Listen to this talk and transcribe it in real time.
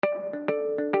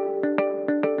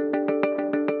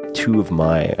two of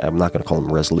my, I'm not going to call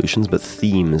them resolutions, but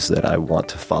themes that I want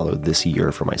to follow this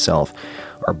year for myself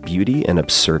are beauty and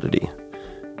absurdity.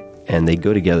 And they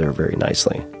go together very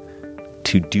nicely.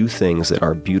 To do things that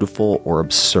are beautiful or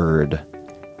absurd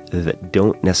that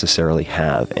don't necessarily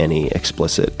have any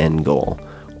explicit end goal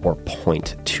or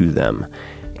point to them.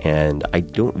 And I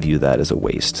don't view that as a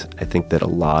waste. I think that a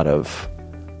lot of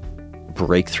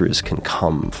breakthroughs can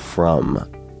come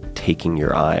from taking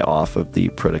your eye off of the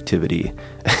productivity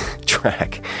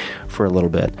track for a little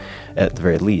bit, at the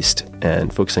very least,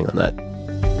 and focusing on that.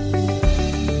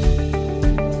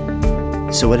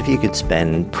 So what if you could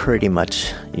spend pretty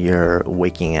much your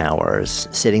waking hours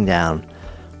sitting down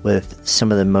with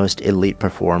some of the most elite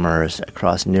performers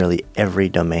across nearly every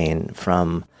domain,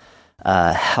 from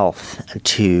health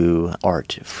to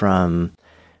art, from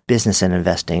business and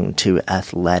investing to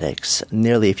athletics?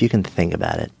 Nearly, if you can think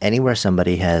about it, anywhere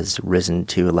somebody has risen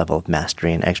to a level of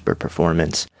mastery and expert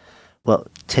performance. Well,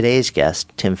 today's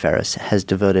guest, Tim Ferriss, has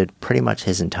devoted pretty much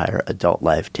his entire adult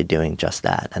life to doing just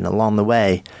that. And along the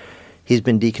way, he's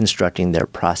been deconstructing their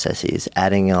processes,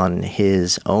 adding on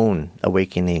his own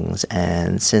awakenings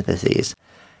and syntheses,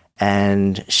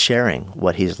 and sharing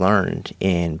what he's learned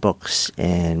in books,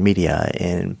 in media,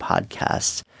 in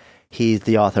podcasts. He's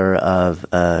the author of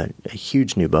a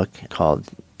huge new book called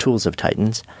Tools of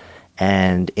Titans.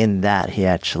 And in that, he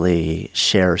actually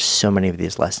shares so many of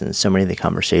these lessons, so many of the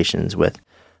conversations with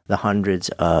the hundreds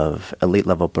of elite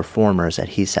level performers that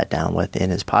he sat down with in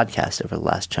his podcast over the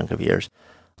last chunk of years,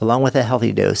 along with a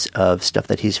healthy dose of stuff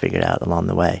that he's figured out along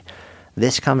the way.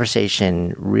 This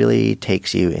conversation really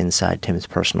takes you inside Tim's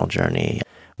personal journey.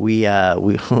 We share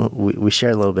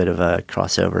a little bit of a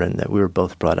crossover in that we were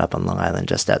both brought up on Long Island,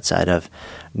 just outside of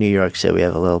New York, so we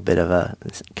have a little bit of a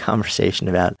conversation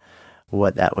about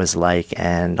what that was like,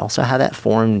 and also how that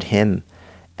formed him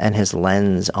and his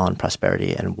lens on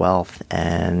prosperity and wealth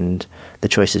and the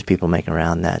choices people make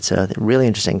around that. So a really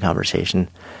interesting conversation.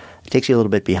 It takes you a little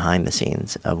bit behind the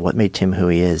scenes of what made Tim who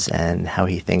he is and how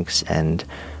he thinks and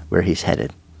where he's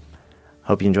headed.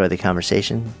 Hope you enjoy the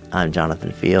conversation. I'm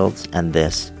Jonathan Fields, and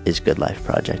this is Good Life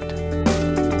Project.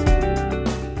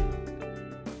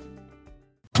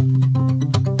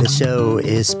 The show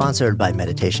is sponsored by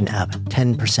meditation app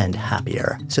 10%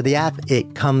 Happier. So the app,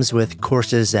 it comes with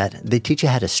courses that they teach you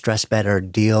how to stress better,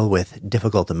 deal with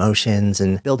difficult emotions,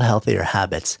 and build healthier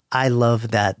habits. I love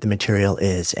that the material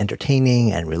is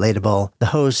entertaining and relatable. The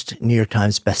host, New York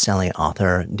Times bestselling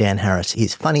author Dan Harris,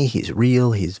 he's funny, he's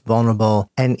real, he's vulnerable,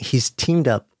 and he's teamed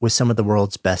up with some of the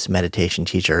world's best meditation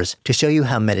teachers to show you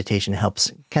how meditation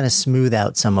helps kind of smooth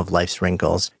out some of life's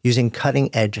wrinkles using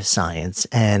cutting-edge science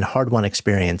and hard-won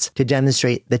experience to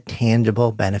demonstrate the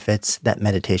tangible benefits that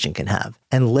meditation can have.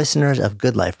 And listeners of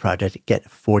Good Life Project get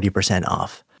 40%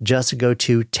 off. Just go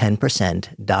to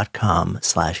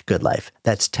 10%.com/goodlife.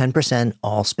 That's 10%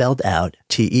 all spelled out,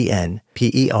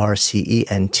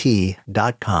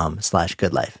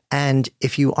 TENPERCENT.com/goodlife. And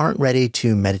if you aren't ready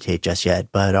to meditate just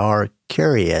yet, but are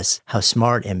curious how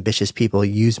smart, ambitious people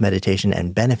use meditation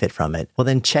and benefit from it, well,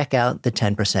 then check out the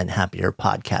 10% Happier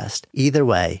podcast. Either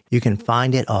way, you can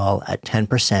find it all at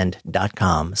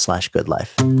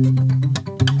 10%.com/goodlife.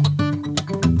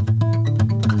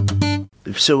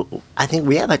 So I think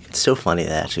we have it's so funny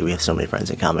that actually we have so many friends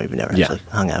in common. We've never actually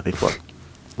hung out before.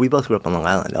 We both grew up on Long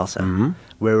Island also. Mm-hmm.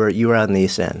 Where you were on the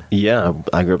East End? Yeah,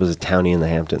 I grew up as a townie in the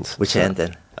Hamptons. Which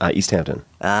Hampton? East Hampton.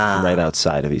 Right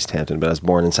outside of East Hampton, but I was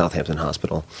born in Southampton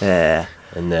Hospital. Yeah.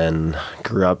 And then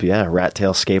grew up, rat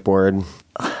tail skateboard.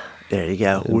 There you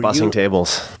go. Bussing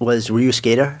tables. Were you a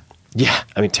skater? Yeah,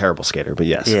 I mean, terrible skater, but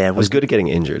yes. Yeah, I was good at getting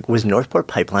injured. Was Northport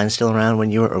Pipeline still around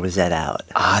when you were, or was that out?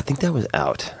 I think that was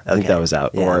out. I think that was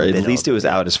out. Yeah, or at least it was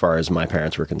out as far as my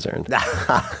parents were concerned. I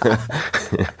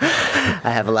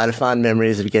have a lot of fond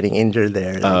memories of getting injured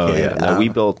there. Yeah. No, we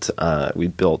built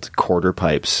quarter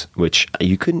pipes, which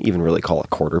you couldn't even really call a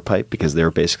quarter pipe because they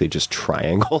were basically just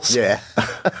triangles. Yeah.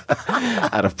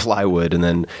 out of plywood, and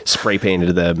then spray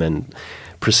painted them and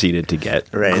proceeded to get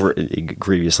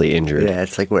grievously injured. Yeah,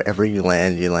 it's like wherever you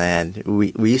land, you land.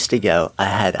 We used to go.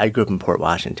 I grew up in Port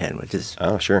Washington, which is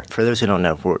for those who don't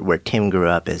know, where Tim grew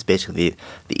up is basically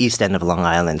the east end of Long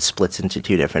Island splits into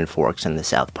two different forks, and the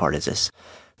south part is this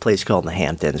place called the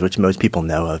Hamptons, which most people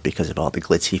know of because of all the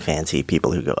glitzy, fancy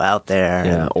people who go out there.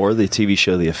 Yeah, or the TV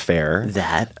show The Affair.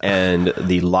 That. And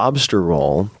the lobster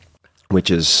roll, which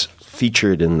is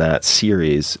featured in that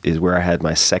series, is where I had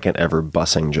my second ever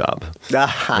bussing job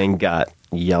and got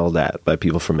yelled at by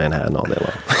people from Manhattan all day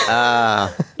long.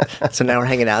 So now we're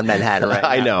hanging out in Manhattan right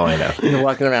now. I know. You're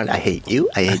walking around, I hate you.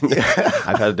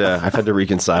 I've had to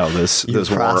reconcile those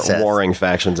warring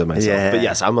factions of myself. Yeah. But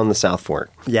yes, I'm on the South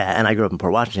Fork. Yeah, and I grew up in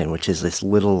Port Washington, which is this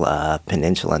little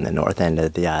peninsula in the north end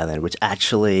of the island, which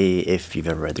actually, if you've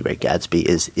ever read The Great Gatsby,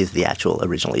 is the actual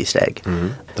original Easter egg.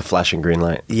 Mm-hmm. The flashing green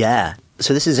light. Yeah.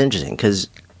 So this is interesting because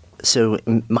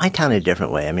my town in a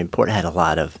different way. I mean, Port had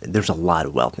there's a lot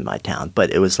of wealth in my town, but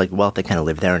it was like wealth that kind of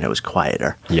lived there and it was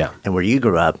quieter. Yeah. And where you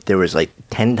grew up, there was like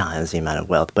 10 times the amount of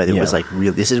wealth, but it was like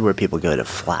real. This is where people go to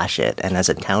flash it. And as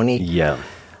a townie,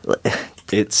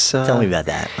 tell me about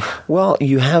that. Well,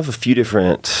 you have a few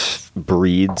different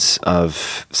breeds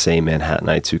of, say,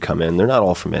 Manhattanites who come in. They're not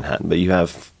all from Manhattan, but you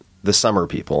have the summer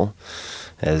people,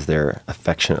 as they're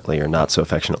affectionately or not so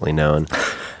affectionately known,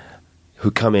 who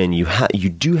come in. You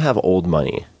do have old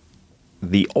money.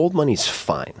 The old money's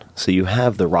fine. So you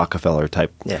have the Rockefeller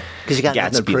type, because you got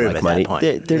nothing to prove at money. That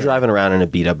point. They're driving around in a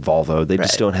beat up Volvo. They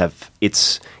just don't have.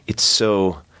 It's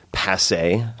so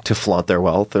passe to flaunt their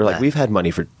wealth. They're like, we've had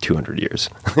money for 200 years.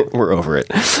 We're over it.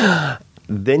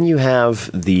 Then you have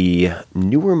the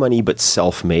newer money but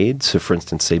self-made. So for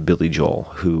instance, say Billy Joel,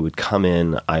 who would come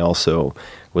in. I also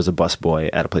was a busboy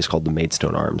at a place called the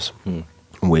Maidstone Arms,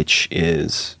 which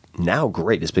is now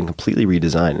great. It's been completely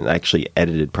redesigned, and I actually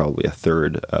edited probably a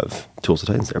third of Tools of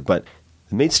Titans there. But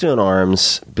the Maidstone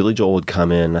Arms, Billy Joel would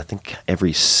come in, I think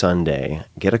every Sunday,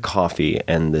 get a coffee,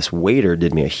 and this waiter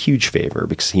did me a huge favor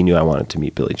because he knew I wanted to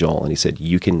meet Billy Joel, and he said,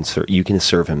 you can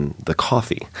serve him the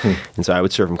coffee. And so I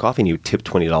would serve him coffee, and he would tip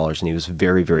 $20, and he was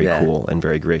very, very cool and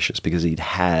very gracious because he'd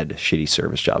had shitty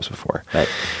service jobs before. Right.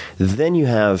 Then you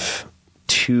have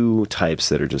two types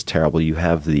that are just terrible. You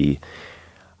have the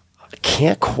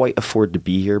can't quite afford to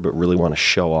be here, but really want to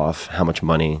show off how much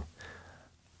money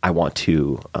I want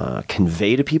to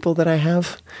convey to people that I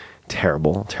have.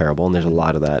 Terrible. And there's a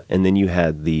lot of that. And then you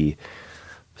had the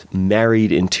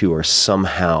married into or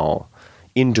somehow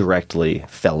indirectly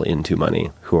fell into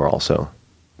money, who are also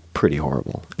pretty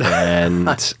horrible. And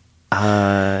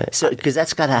because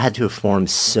that's had to have formed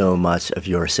so much of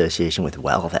your association with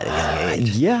wealth at a young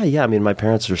age. Yeah. I mean, my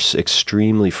parents are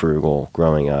extremely frugal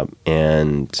growing up,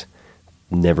 and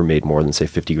never made more than, say,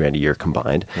 $50,000 a year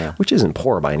combined, which isn't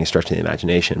poor by any stretch of the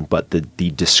imagination. But the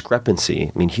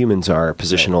discrepancy, I mean, humans are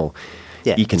positional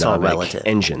economic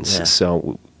engines.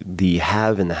 So the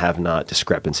have and the have not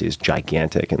discrepancy is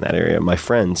gigantic in that area. My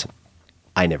friends,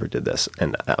 I never did this,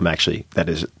 and that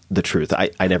is the truth.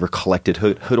 I never collected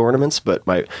hood ornaments, but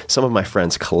some of my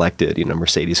friends collected,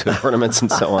 Mercedes hood ornaments and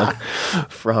so on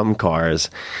from cars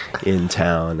in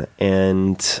town.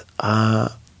 And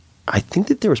I think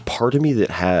that there was part of me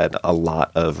that had a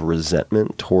lot of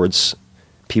resentment towards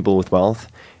people with wealth,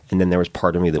 and then there was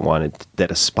part of me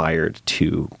that aspired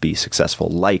to be successful,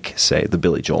 like, say, the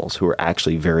Billy Joels, who were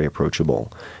actually very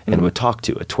approachable and would talk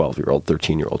to a 12-year-old,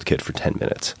 13-year-old kid for 10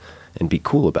 minutes and be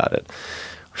cool about it.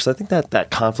 So I think that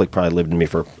conflict probably lived in me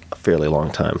for a fairly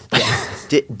long time.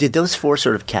 Did those four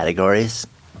sort of categories,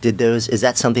 is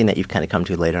that something that you've kind of come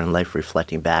to later in life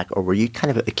reflecting back, or were you kind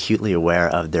of acutely aware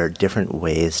of there are different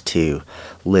ways to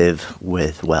live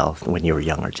with wealth when you were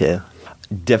younger too?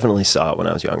 Definitely saw it when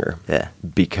I was younger. Yeah.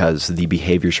 Because the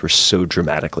behaviors were so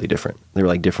dramatically different. They were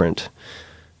like different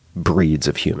breeds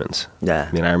of humans. Yeah.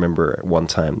 I mean, I remember one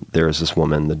time there was this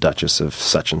woman, the Duchess of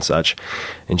such and such,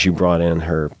 and she brought in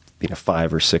her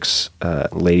 5 or 6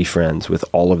 lady friends with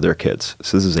all of their kids.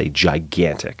 So this is a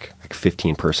gigantic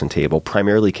 15-person table,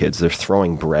 primarily kids. They're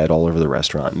throwing bread all over the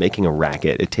restaurant, making a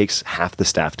racket. It takes half the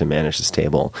staff to manage this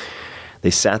table.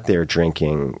 They sat there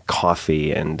drinking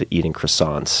coffee and eating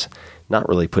croissants, not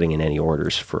really putting in any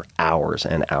orders for hours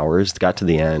and hours. Got to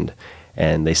the end,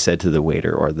 and they said to the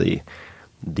waiter or the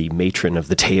matron of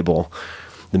the table,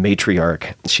 the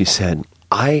matriarch, she said,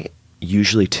 "I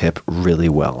usually tip really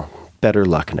well. Better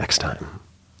luck next time."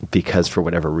 Because for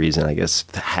whatever reason, I guess,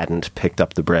 hadn't picked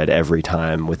up the bread every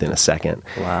time within a second.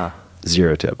 Wow.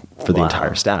 0 tip for the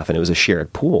entire staff. And it was a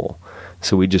shared pool.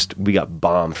 So we got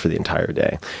bombed for the entire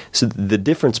day. So the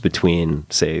difference between,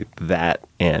 say, that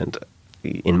and,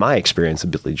 in my experience of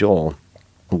Billy Joel,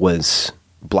 was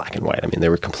black and white. I mean, they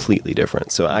were completely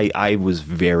different. So I was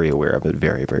very aware of it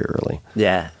very, very early.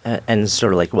 Yeah, and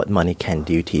sort of like what money can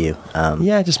do to you.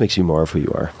 Yeah, it just makes you more of who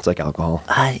you are. It's like alcohol.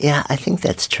 Yeah, I think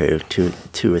that's true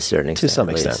to a certain extent. To some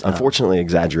extent. Unfortunately, it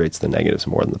exaggerates the negatives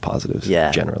more than the positives,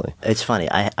 generally. It's funny.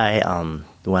 I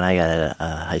when I got out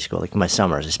of high school, like my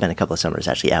summers, I spent a couple of summers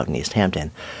actually out in East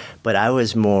Hampton. But I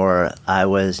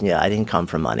didn't come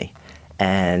from money.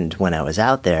 And when I was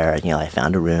out there, I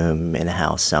found a room in a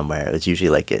house somewhere. It was usually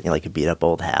like a beat up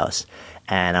old house.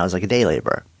 And I was like a day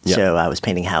laborer. Yeah. So I was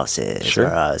painting houses. Sure.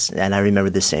 And I remember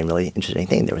this same really interesting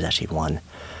thing. There was actually one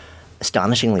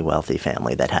astonishingly wealthy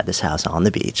family that had this house on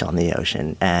the beach, on the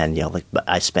ocean. And,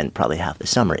 I spent probably half the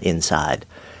summer inside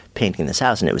painting this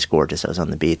house, and it was gorgeous. I was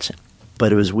on the beach.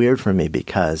 But it was weird for me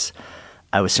because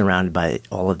I was surrounded by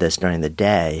all of this during the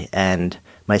day, and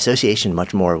my association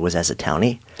much more was as a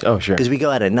townie. Oh, sure. Because we go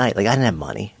out at night. Like, I didn't have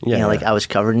money. Yeah, I was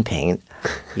covered in paint.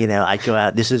 I'd go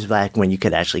out. This was back when you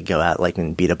could actually go out, like,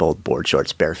 and beat up old board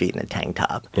shorts, bare feet, in a tank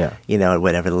top. Yeah.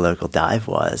 Whatever the local dive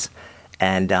was.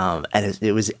 And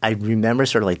it was, I remember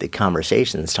sort of like the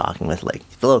conversations talking with, like,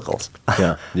 the locals.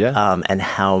 Yeah, yeah. And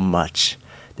how much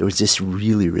there was this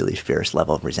really, really fierce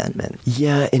level of resentment.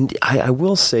 Yeah, and I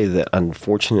will say that,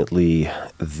 unfortunately,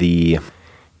 the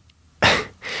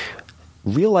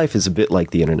real life is a bit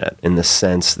like the internet in the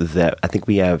sense that I think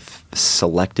we have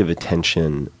selective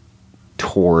attention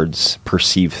towards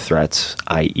perceived threats,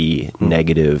 i.e.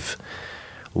 negative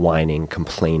whining,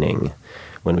 complaining,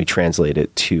 when we translate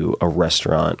it to a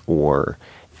restaurant or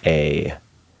a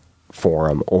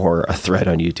forum or a thread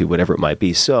on YouTube, whatever it might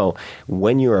be. So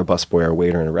when you're a busboy or a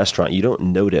waiter in a restaurant, you don't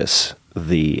notice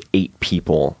the 8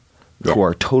 people who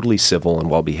are totally civil and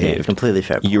well-behaved. Yeah, completely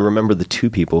fair. You remember the 2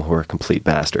 people who are complete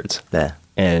bastards. Yeah.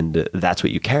 And that's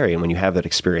what you carry. And when you have that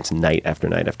experience night after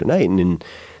night after night, and in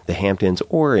the Hamptons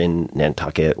or in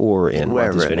Nantucket or in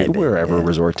wherever,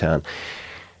 resort town,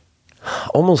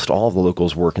 almost all of the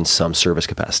locals work in some service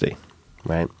capacity,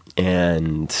 right?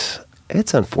 And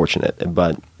it's unfortunate,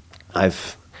 but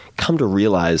I've come to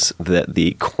realize that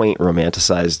the quaint,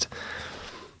 romanticized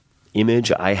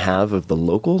image I have of the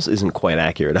locals isn't quite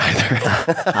accurate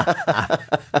either.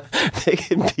 They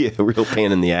can be a real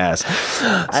pain in the ass.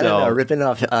 I don't know, ripping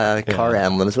off car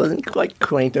emblems wasn't quite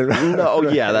quaint. No,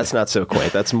 yeah, that's not so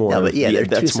quaint. That's more... No, but yeah, there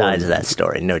are 2 sides of that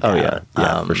story, no doubt. Oh,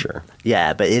 yeah, for sure.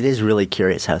 Yeah, but it is really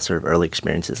curious how sort of early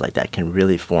experiences like that can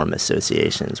really form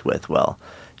associations with,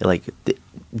 like,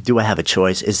 do I have a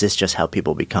choice? Is this just how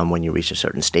people become when you reach a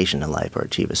certain station in life or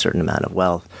achieve a certain amount of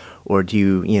wealth? Or do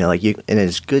you, and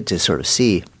it's good to sort of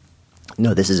see,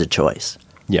 no, this is a choice.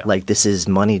 Yeah. Like, this is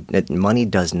money. Money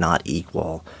does not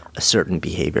equal a certain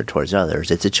behavior towards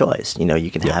others. It's a choice. You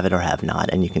can have it or have not,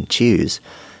 and you can choose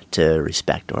to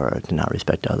respect or to not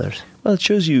respect others. Well, it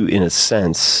shows you, in a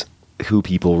sense, who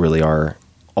people really are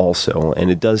also.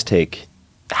 And it does take,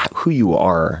 who you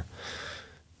are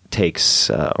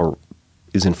takes, or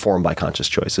is informed by conscious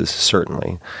choices,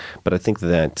 certainly. But I think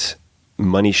that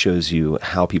money shows you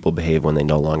how people behave when they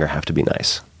no longer have to be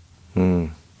nice.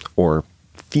 Or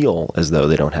feel as though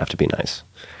they don't have to be nice.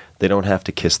 They don't have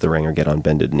to kiss the ring or get on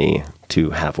bended knee to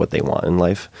have what they want in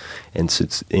life. And so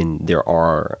there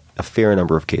are a fair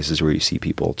number of cases where you see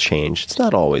people change. It's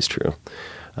not always true.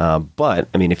 But,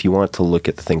 I mean, if you want to look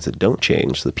at the things that don't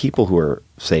change, the people who are,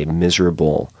 say,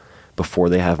 miserable before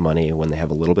they have money, when they have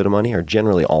a little bit of money, are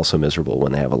generally also miserable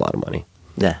when they have a lot of money.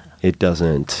 Yeah. It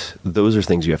doesn't, those are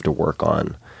things you have to work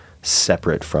on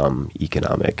separate from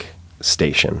economic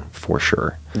station, for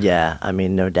sure. Yeah, I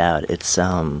mean, no doubt. It's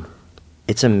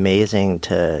amazing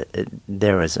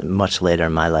there was much later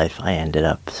in my life, I ended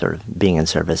up sort of being in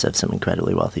service of some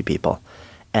incredibly wealthy people.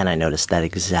 And I noticed that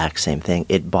exact same thing.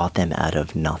 It bought them out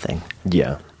of nothing.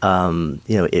 Yeah.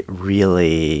 It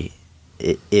really,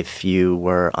 if you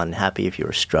were unhappy, if you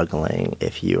were struggling,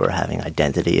 if you were having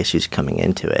identity issues coming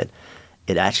into it,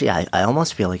 it actually, I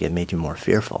almost feel like it made you more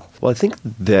fearful. Well, I think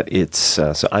that it's,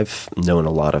 so I've known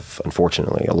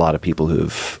unfortunately, a lot of people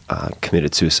who've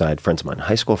committed suicide, friends of mine in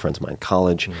high school, friends of mine in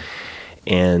college.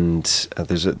 And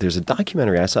there's a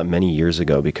documentary I saw many years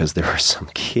ago because there were some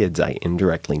kids I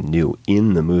indirectly knew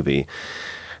in the movie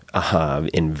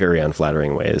in very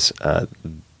unflattering ways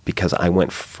because I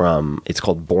went from, it's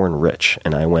called Born Rich,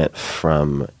 and I went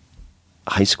from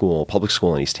high school, public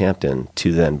school in East Hampton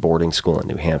to then boarding school in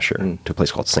New Hampshire to a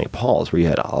place called St. Paul's where you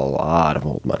had a lot of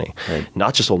old money. Right.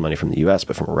 Not just old money from the U.S.,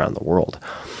 but from around the world.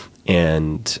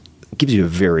 And it gives you a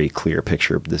very clear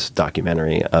picture of this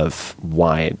documentary of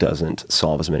why it doesn't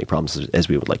solve as many problems as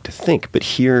we would like to think. But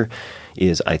here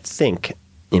is, I think,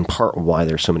 in part why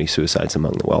there's so many suicides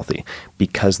among the wealthy,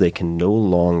 because they can no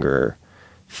longer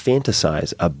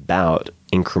fantasize about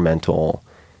incremental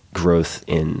growth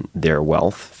in their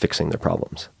wealth fixing their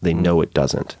problems. They know it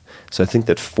doesn't. So I think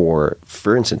that for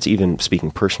instance, even speaking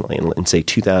personally, in say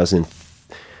 2000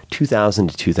 to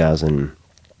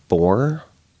 2004,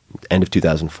 end of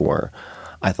 2004,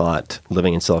 I thought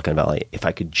living in Silicon Valley, if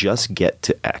I could just get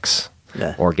to X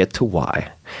or get to Y,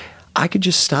 I could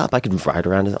just stop. I could ride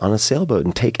around on a sailboat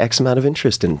and take X amount of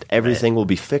interest and everything will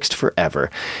be fixed forever.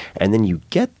 And then you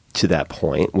get to that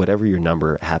point, whatever your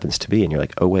number happens to be, and you're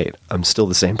like, oh, wait, I'm still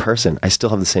the same person. I still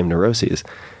have the same neuroses.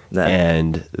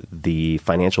 And the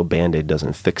financial Band-Aid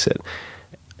doesn't fix it.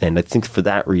 And I think for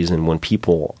that reason, when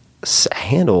people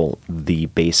handle the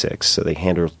basics, so they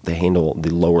handle the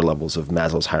lower levels of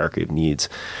Maslow's hierarchy of needs,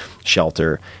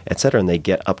 shelter, etc., and they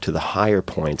get up to the higher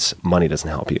points, money doesn't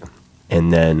help you.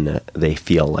 And then they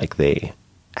feel like they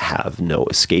have no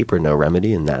escape or no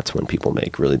remedy, and that's when people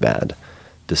make really bad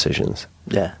decisions.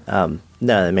 Yeah. No,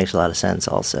 that makes a lot of sense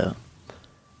also.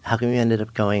 How come you ended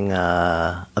up going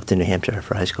up to New Hampshire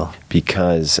for high school?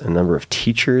 Because a number of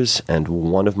teachers and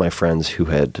one of my friends who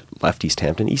had left East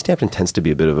Hampton tends to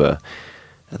be a bit of a,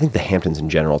 I think the Hamptons in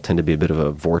general tend to be a bit of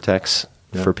a vortex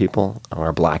for people, or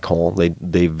a black hole.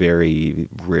 They very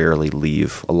rarely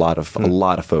leave. A lot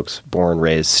of folks born,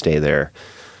 raised, stay there,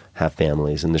 have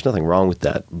families, and there's nothing wrong with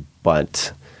that.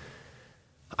 But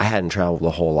I hadn't traveled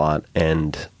a whole lot,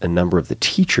 and a number of the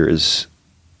teachers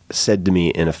said to me,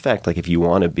 in effect, like, if you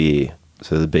want to be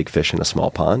the big fish in a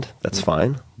small pond, that's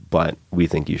fine, but we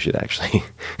think you should actually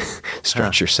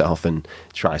stretch yourself and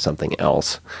try something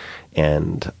else.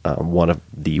 And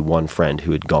one friend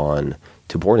who had gone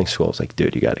to boarding school was like,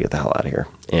 dude, you got to get the hell out of here.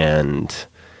 And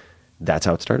that's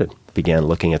how it started. Began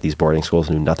looking at these boarding schools,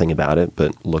 knew nothing about it,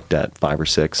 but looked at 5 or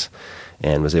 6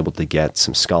 and was able to get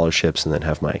some scholarships and then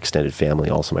have my extended family,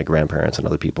 also my grandparents and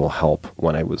other people, help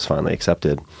when I was finally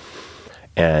accepted.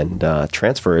 And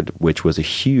transferred, which was a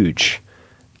huge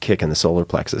kick in the solar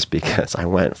plexus, because I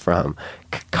went from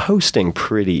coasting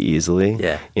pretty easily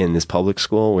in this public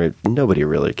school where nobody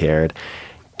really cared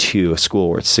to a school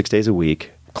where it's 6 days a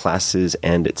week. Classes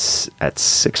end at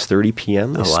 6:30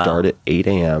 p.m. They start at 8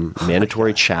 a.m.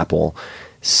 Mandatory chapel,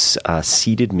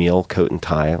 seated meal, coat and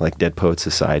tie, like Dead Poets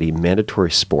Society,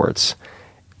 mandatory sports.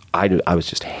 I was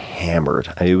just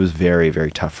hammered. It was very, very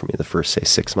tough for me the first, say,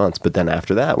 6 months. But then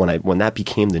after that, when that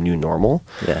became the new normal,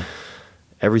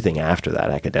 everything after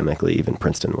that, academically, even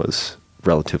Princeton, was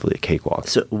relatively a cakewalk.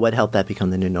 So what helped that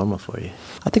become the new normal for you?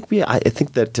 I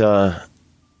think that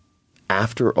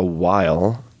after a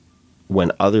while, when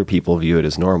other people view it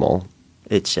as normal,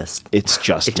 it's just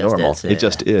normal. It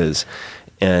just is.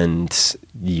 And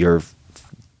you're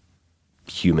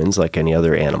humans, like any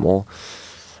other animal,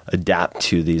 adapt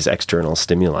to these external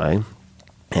stimuli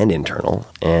and internal.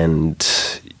 And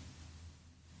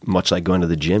much like going to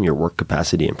the gym, your work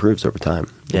capacity improves over time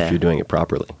if you're doing it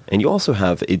properly. And you also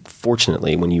have,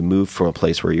 fortunately, when you move from a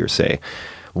place where you're, say,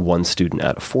 1 student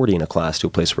out of 40 in a class to a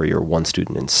place where you're 1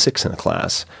 student in 6 in a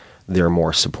class, there are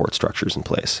more support structures in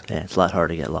place. Yeah, it's a lot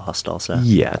harder to get lost also.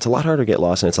 Yeah, it's a lot harder to get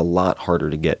lost, and it's a lot harder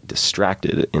to get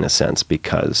distracted, in a sense,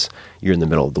 because you're in the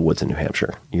middle of the woods in New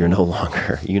Hampshire. You no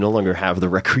longer have the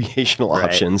recreational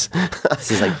options.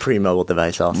 This is like pre-mobile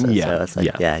device also, so it's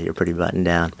like, you're pretty buttoned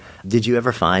down. Did you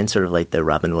ever find sort of like the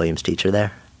Robin Williams teacher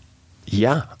there?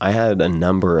 Yeah, I had a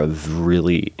number of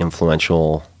really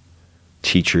influential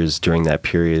teachers during that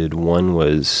period. One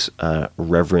was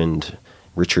Reverend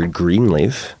Richard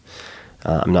Greenleaf.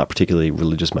 I'm not particularly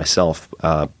religious myself,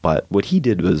 but what he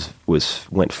did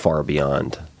went far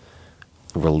beyond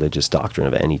religious doctrine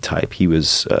of any type. He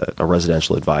was a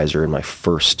residential advisor when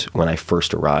I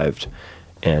first arrived,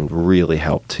 and really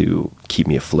helped to keep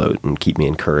me afloat and keep me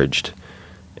encouraged,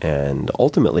 and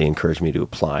ultimately encouraged me to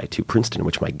apply to Princeton,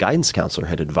 which my guidance counselor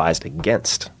had advised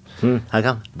against. How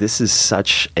come? This is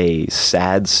such a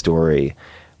sad story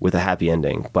with a happy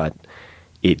ending, but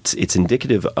it's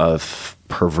indicative of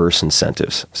perverse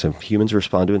incentives. So humans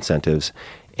respond to incentives,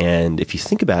 and if you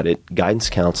think about it, guidance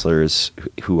counselors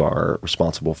who are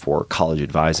responsible for college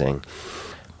advising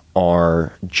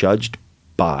are judged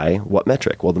by what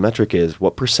metric? Well, the metric is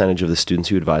what percentage of the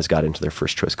students you advise got into their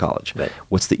first choice college. Right.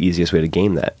 What's the easiest way to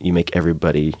game that? You make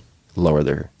everybody lower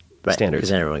their standards. Because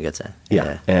then everyone gets it.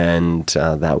 Yeah. And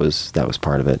that was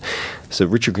part of it. So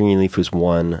Richard Greenleaf was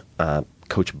one.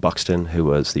 Coach Buxton, who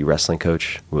was the wrestling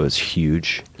coach, was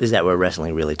huge. Is that where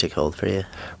wrestling really took hold for you?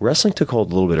 Wrestling took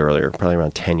hold a little bit earlier, probably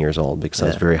around 10 years old, because I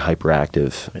was very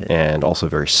hyperactive and also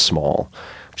very small,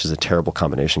 which is a terrible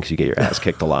combination because you get your ass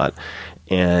kicked a lot.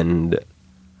 And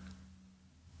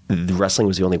wrestling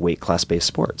was the only weight class-based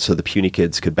sport, so the puny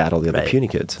kids could battle the other puny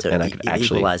kids. So and I could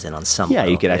actually equalize in on some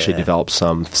level. You could actually develop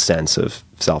some sense of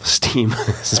self-esteem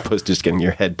as opposed to just getting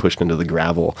your head pushed into the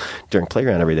gravel during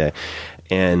playground every day.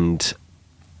 And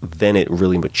then it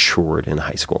really matured in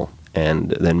high school.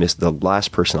 And then the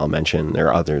last person I'll mention, there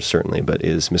are others certainly, but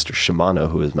is Mr.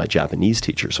 Shimano, who is my Japanese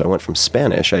teacher. So I went from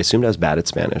Spanish. I assumed I was bad at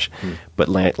Spanish, but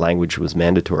language was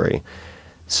mandatory.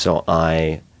 So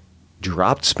I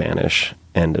dropped Spanish,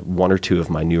 and one or two of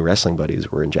my new wrestling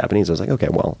buddies were in Japanese. I was like, okay,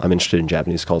 well, I'm interested in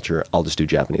Japanese culture. I'll just do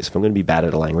Japanese. If I'm going to be bad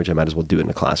at a language, I might as well do it in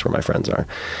a class where my friends are.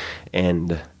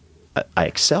 And I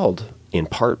excelled in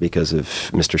part because of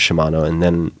Mr. Shimano, and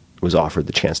then was offered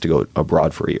the chance to go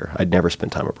abroad for a year. I'd never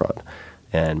spent time abroad.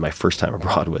 And my first time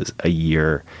abroad was a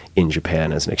year in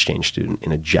Japan as an exchange student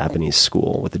in a Japanese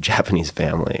school with a Japanese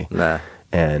family. Nah.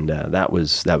 And that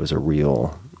was a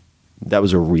real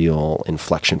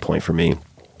inflection point for me.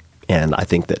 And I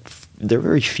think that there are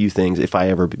very few things, if I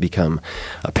ever become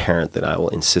a parent, that I will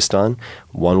insist on.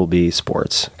 One will be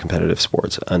sports, competitive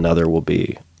sports. Another will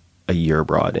be a year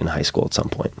abroad in high school at some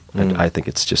point. And I think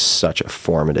it's just such a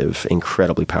formative,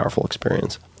 incredibly powerful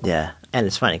experience. Yeah. And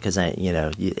it's funny because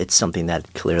it's something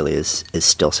that clearly is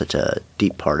still such a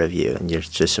deep part of you, and you're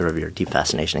just sort of your deep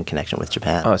fascination and connection with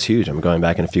Japan. Oh, it's huge. I'm going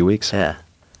back in a few weeks. Yeah.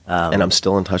 And I'm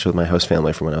still in touch with my host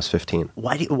family from when I was 15.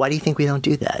 Why do you think we don't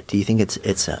do that? Do you think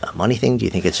it's a money thing? Do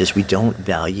you think it's just we don't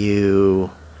value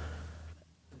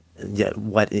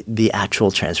what the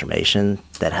actual transformation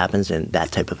that happens in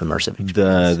that type of immersive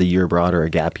experience? The year abroad or a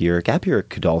gap year. A gap year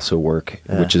could also work,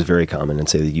 which is very common in,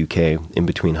 say, the UK, in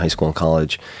between high school and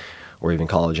college, or even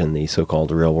college and the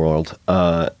so-called real world.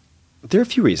 There are a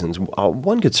few reasons.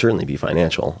 One could certainly be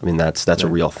financial. I mean, that's a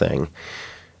real thing.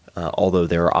 Although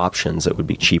there are options that would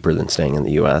be cheaper than staying in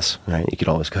the U.S., right? You could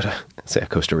always go to, say,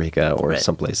 Costa Rica or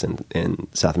someplace in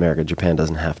South America. Japan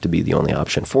doesn't have to be the only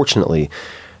option. Fortunately,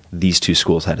 these two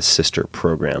schools had a sister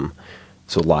program,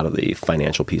 so a lot of the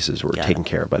financial pieces were taken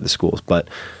care of by the schools. But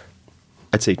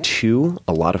I'd say, two,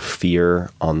 a lot of fear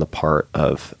on the part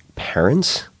of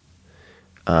parents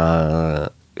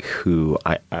who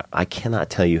I cannot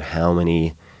tell you how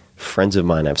many friends of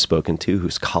mine I've spoken to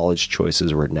whose college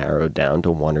choices were narrowed down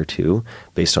to one or two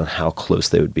based on how close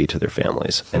they would be to their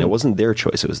families. And it wasn't their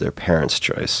choice, it was their parents'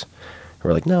 choice.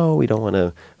 We're like, no, we don't want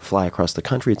to fly across the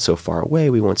country. It's so far away.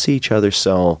 We won't see each other.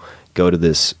 So go to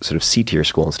this sort of C-tier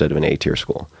school instead of an A-tier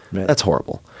school. Right. That's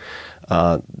horrible.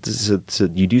 So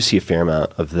you do see a fair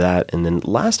amount of that. And then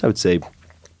last, I would say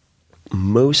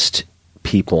most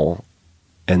people,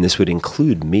 and this would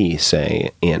include me, say,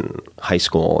 in high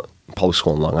school, public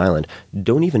school in Long Island,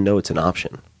 don't even know it's an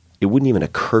option. It wouldn't even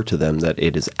occur to them that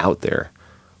it is out there.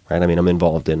 Right? I mean, I'm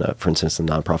involved in, for instance, a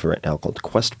nonprofit right now called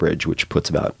QuestBridge, which puts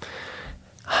about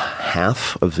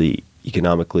half of the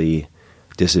economically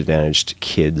disadvantaged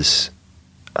kids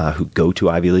who go to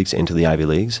Ivy Leagues into the Ivy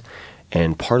Leagues.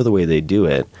 And part of the way they do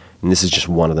it, and this is just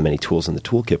one of the many tools in the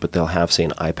toolkit, but they'll have, say,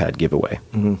 an iPad giveaway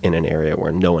in an area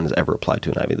where no one has ever applied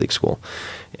to an Ivy League school.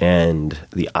 And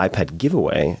the iPad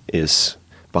giveaway is,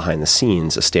 behind the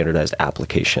scenes, a standardized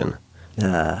application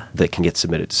that can get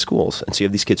submitted to schools. And so you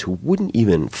have these kids who wouldn't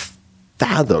even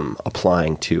fathom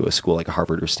applying to a school like a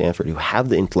Harvard or Stanford, who have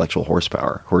the intellectual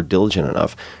horsepower, who are diligent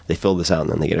enough. They fill this out and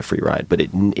then they get a free ride. But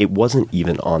it wasn't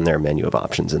even on their menu of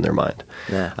options in their mind.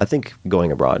 Yeah. I think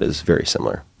going abroad is very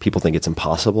similar. People think it's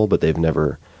impossible, but they've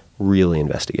never really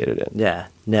investigated it. Yeah.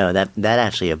 No, that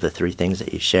actually, of the three things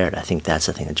that you shared, I think that's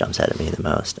the thing that jumps out at me the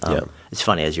most. It's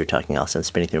funny, as you're talking, also, I'm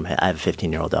spinning through my head. I have a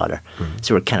 15-year-old daughter.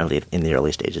 So we're kind of in the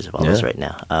early stages of all this right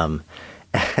now.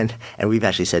 And we've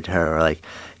actually said to her, we're like,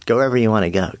 go wherever you want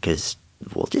to go, because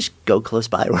we'll just go close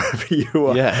by wherever you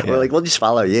are. We're like, we'll just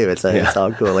follow you. It's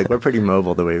all cool. Like, we're pretty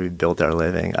mobile the way we built our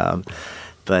living.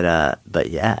 But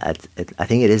yeah, I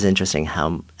think it is interesting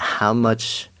how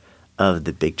much of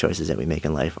the big choices that we make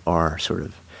in life are sort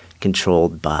of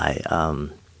controlled by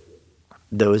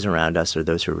those around us or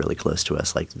those who are really close to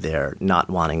us. Like, they're not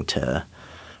wanting to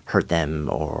hurt them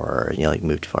or like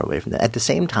move too far away from them. At the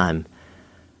same time,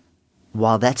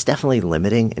 while that's definitely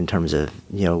limiting in terms of,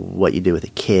 what you do with a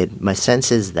kid, my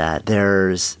sense is that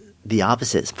there's the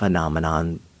opposite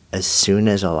phenomenon as soon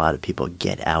as a lot of people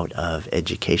get out of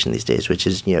education these days, which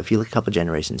is, if you look a couple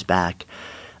generations back,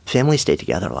 families stay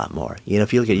together a lot more.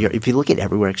 If you look at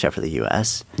everywhere except for the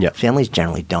U.S., families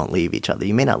generally don't leave each other.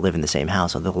 You may not live in the same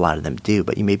house, although a lot of them do,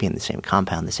 but you may be in the same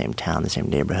compound, the same town, the same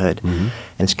neighborhood. And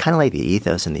it's kind of like the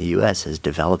ethos in the U.S. has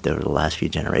developed over the last few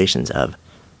generations of,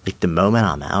 like, the moment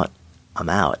I'm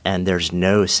out, and there's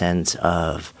no sense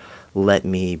of let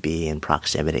me be in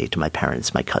proximity to my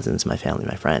parents, my cousins, my family,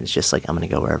 my friends. Just like, I'm going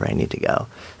to go wherever I need to go.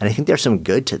 And I think there's some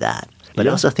good to that, but I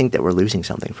also think that we're losing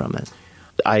something from it.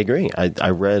 I agree. I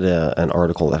read an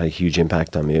article that had a huge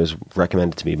impact on me. It was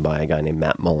recommended to me by a guy named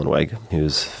Matt Mullenweg,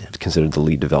 who's considered the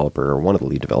lead developer, or one of the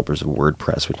lead developers of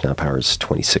WordPress, which now powers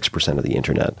 26% of the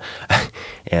internet,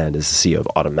 and is the CEO of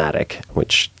Automatic,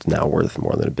 which is now worth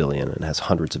more than $1 billion and has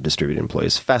hundreds of distributed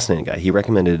employees. Fascinating guy. He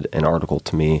recommended an article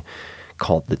to me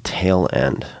called The Tail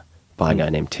End by a guy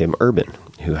named Tim Urban,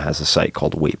 who has a site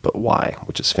called Wait But Why,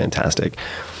 which is fantastic.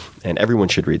 And everyone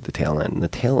should read The Tail End. And The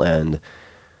Tail End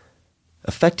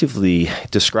effectively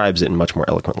describes it in much more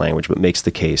eloquent language, but makes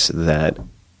the case that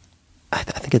I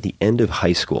think at the end of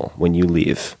high school, when you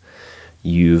leave,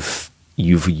 you've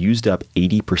used up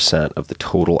 80% of the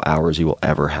total hours you will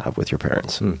ever have with your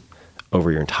parents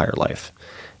over your entire life.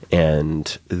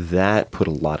 And that put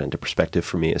a lot into perspective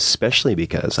for me, especially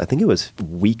because I think it was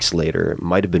weeks later, it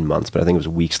might have been months, but I think it was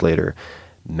weeks later,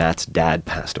 Matt's dad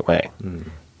passed away.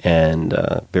 And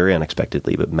very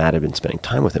unexpectedly, but Matt had been spending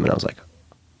time with him, and I was like,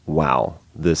 wow,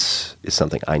 this is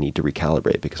something I need to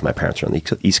recalibrate, because my parents are on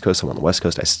the East Coast, I'm on the West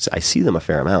Coast. I see them a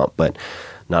fair amount, but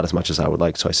not as much as I would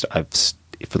like. So I've,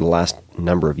 for the last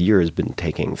number of years, been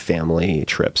taking family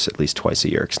trips at least twice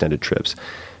a year, extended trips,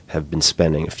 have been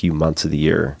spending a few months of the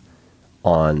year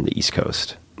on the East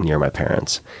Coast near my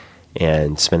parents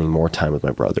and spending more time with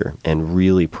my brother and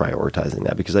really prioritizing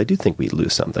that, because I do think we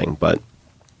lose something, but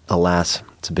alas,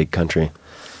 it's a big country.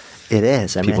 It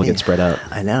is. People get spread out.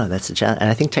 I know, that's a challenge. And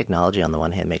I think technology on the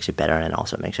one hand makes it better and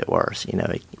also makes it worse. You know,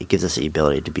 it gives us the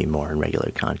ability to be more in regular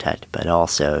contact, but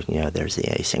also, you know, there's the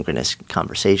asynchronous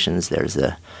conversations, there's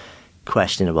the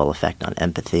questionable effect on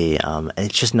empathy.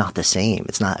 It's just not the same.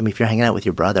 It's not, I mean, if you're hanging out with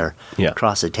your brother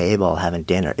across the table having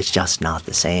dinner, it's just not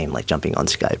the same, like jumping on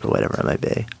Skype or whatever it might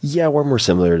be. Yeah, we're more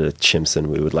similar to chimps than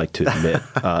we would like to admit.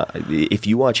 If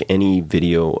you watch any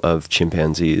video of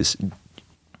chimpanzees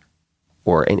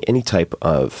or any type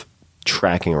of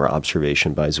tracking or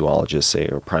observation by zoologists, say,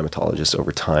 or primatologists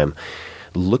over time,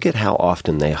 look at how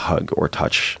often they hug or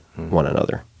touch one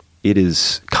another. It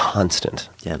is constant.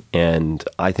 Yeah. And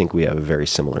I think we have a very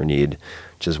similar need,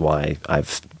 which is why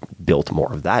I've built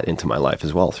more of that into my life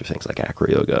as well, through things like acro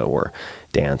yoga or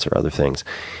dance or other things.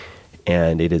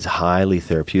 And it is highly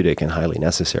therapeutic and highly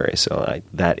necessary. So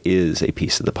that is a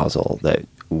piece of the puzzle that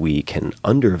we can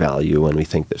undervalue when we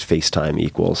think that FaceTime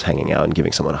equals hanging out and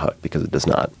giving someone a hug, because it does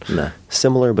not. No.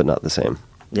 Similar, but not the same.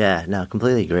 Yeah, no,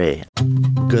 completely agree.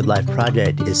 Good Life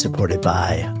Project is supported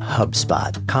by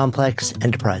HubSpot. Complex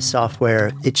enterprise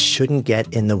software, it shouldn't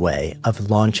get in the way of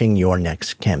launching your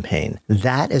next campaign.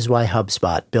 That is why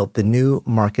HubSpot built the new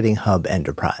Marketing Hub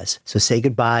Enterprise. So say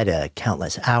goodbye to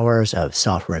countless hours of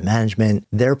software management.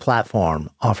 Their platform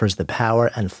offers the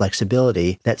power and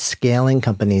flexibility that scaling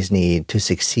companies need to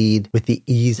succeed with the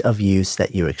ease of use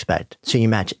that you expect. So you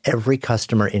match every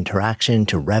customer interaction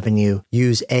to revenue,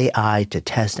 use AI to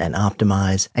test and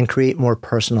optimize, and create more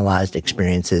personalized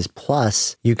experiences.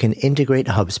 Plus, you can integrate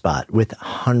HubSpot with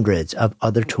hundreds of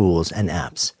other tools and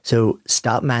apps. So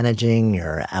stop managing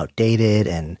your outdated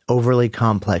and overly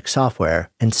complex software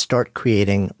and start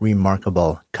creating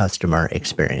remarkable customer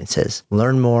experiences.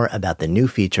 Learn more about the new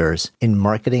features in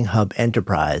Marketing Hub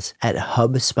Enterprise at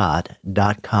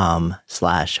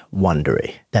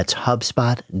HubSpot.com/Wondery. That's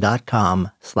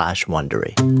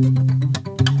HubSpot.com/Wondery.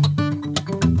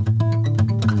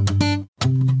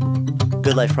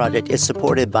 Good Life Project is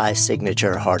supported by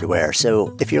Signature Hardware.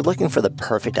 So if you're looking for the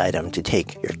perfect item to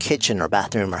take your kitchen or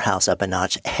bathroom or house up a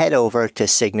notch, head over to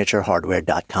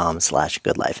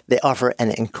signaturehardware.com/goodlife. They offer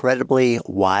an incredibly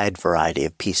wide variety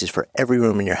of pieces for every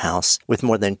room in your house, with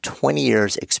more than 20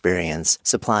 years experience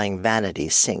supplying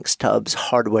vanities, sinks, tubs,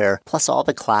 hardware, plus all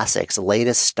the classics,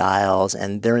 latest styles,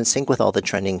 and they're in sync with all the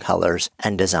trending colors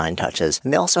and design touches.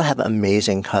 And they also have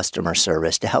amazing customer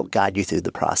service to help guide you through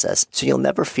the process, so you'll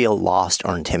never feel lost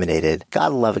or intimidated.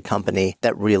 Gotta love a company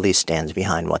that really stands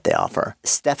behind what they offer.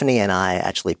 Stephanie and I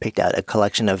actually picked out a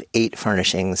collection of 8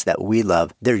 furnishings that we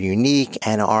love. They're unique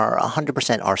and are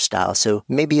 100% our style, so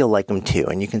maybe you'll like them too.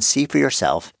 And you can see for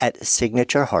yourself at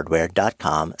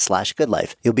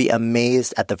signaturehardware.com/goodlife. You'll be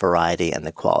amazed at the variety and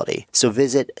the quality. So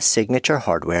visit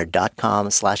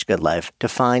signaturehardware.com/goodlife to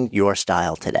find your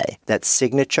style today. That's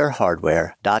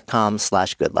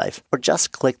signaturehardware.com/goodlife. Or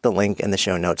just click the link in the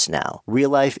show notes now. Real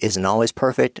life isn't always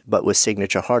perfect, but with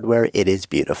Signature Hardware, it is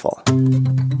beautiful.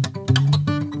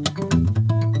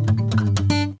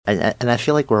 And I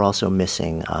feel like we're also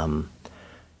missing,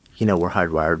 we're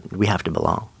hardwired. We have to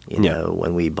belong. You know,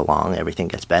 when we belong, everything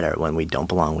gets better. When we don't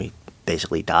belong, we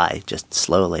basically die just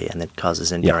slowly, and it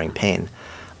causes enduring pain.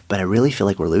 But I really feel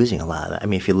like we're losing a lot of that. I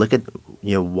mean, if you look at,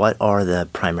 what are the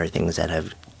primary things that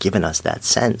have given us that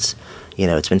sense?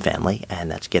 It's been family, and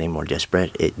that's getting more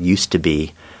disparate. It used to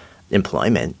be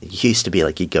employment. It used to be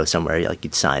like you'd go somewhere,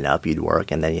 you'd sign up, you'd work,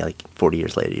 and then 40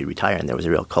 years later you'd retire, and there was a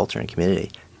real culture and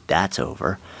community. That's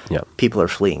over. Yep. People are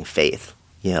fleeing faith,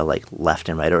 left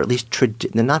and right, or at least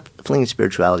they're not fleeing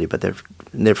spirituality, but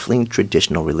they're fleeing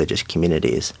traditional religious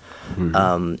communities.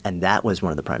 Mm-hmm. And that was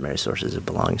one of the primary sources of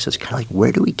belonging. So it's kind of like,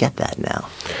 where do we get that now?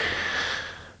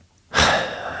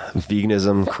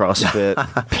 veganism, CrossFit,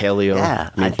 paleo. Yeah,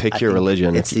 I mean, pick your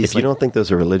religion. If you don't think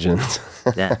those are religions,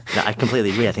 yeah, no, I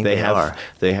completely agree. I think they are.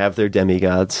 They have their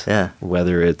demigods. Yeah.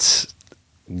 Whether it's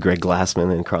Greg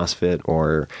Glassman in CrossFit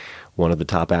or one of the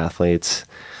top athletes,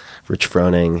 Rich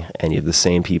Froning, and you have the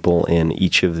same people in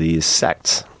each of these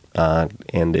sects.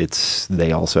 And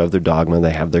they also have their dogma.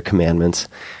 They have their commandments.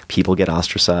 People get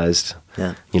ostracized.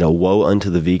 Yeah. Woe unto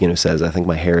the vegan who says, I think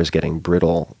my hair is getting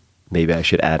brittle. Maybe I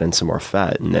should add in some more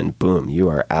fat. And then boom, you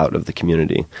are out of the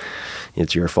community.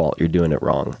 It's your fault. You're doing it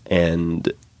wrong.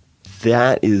 And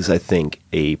that is, I think,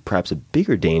 perhaps a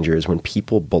bigger danger is when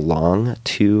people belong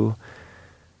to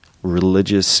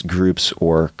religious groups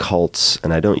or cults,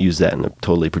 and I don't use that in a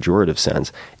totally pejorative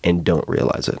sense, and don't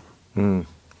realize it.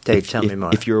 Dave, tell me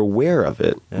more. If you're aware of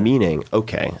it, meaning,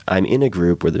 okay, I'm in a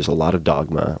group where there's a lot of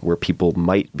dogma, where people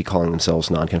might be calling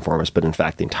themselves nonconformists, but in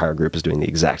fact the entire group is doing the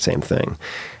exact same thing.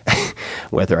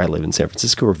 Whether I live in San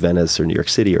Francisco or Venice or New York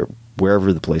City or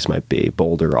wherever the place might be,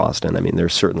 Boulder, Austin, I mean,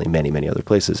 there's certainly many, many other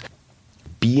places.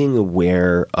 Being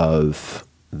aware of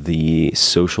the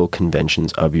social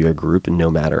conventions of your group,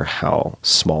 no matter how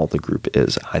small the group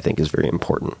is, I think is very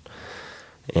important.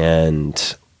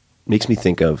 And makes me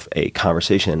think of a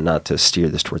conversation, not to steer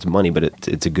this towards money, but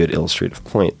it's a good illustrative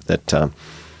point that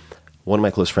one of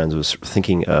my close friends was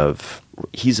thinking of.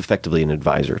 He's effectively an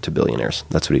advisor to billionaires.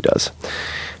 That's what he does,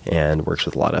 and works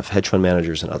with a lot of hedge fund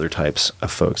managers and other types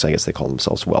of folks. I guess they call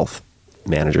themselves wealth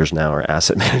managers now, or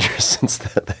asset managers, since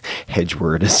the hedge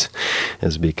word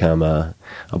has become a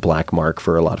black mark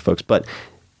for a lot of folks. But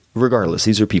regardless,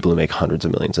 these are people who make hundreds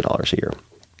of millions of dollars a year.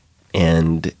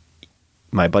 And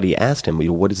my buddy asked him,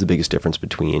 what is the biggest difference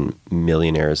between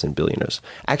millionaires and billionaires?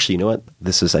 Actually, you know what?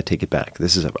 I take it back.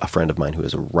 This is a friend of mine who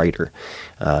is a writer,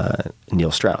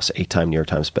 Neil Strauss, 8-time New York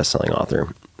Times bestselling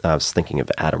author. I was thinking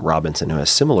of Adam Robinson, who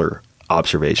has similar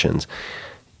observations,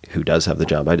 who does have the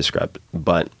job I described.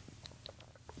 But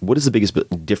what is the biggest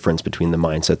difference between the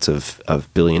mindsets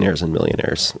of billionaires and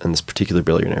millionaires? And this particular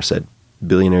billionaire said,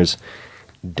 billionaires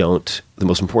the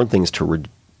most important thing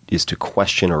is to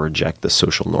question or reject the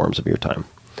social norms of your time.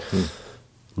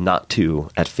 Not to,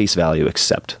 at face value,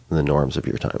 accept the norms of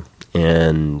your time.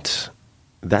 And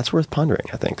that's worth pondering,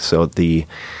 I think. So you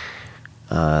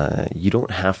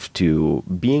don't have to,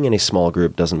 being in a small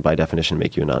group doesn't by definition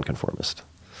make you a nonconformist.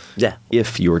 Yeah.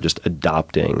 If you're just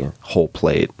adopting whole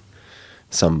plate,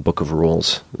 some book of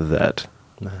rules that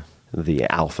the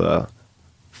alpha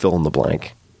fill in the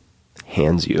blank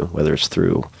hands you, whether it's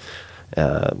through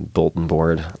a bulletin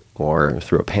board or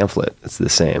through a pamphlet, it's the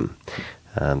same.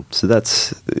 So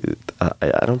that's,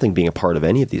 I don't think being a part of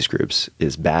any of these groups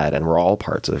is bad, and we're all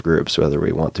parts of groups, whether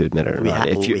we want to admit it or not.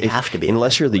 We have to be.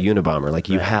 Unless you're the Unabomber, like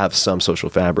you have some social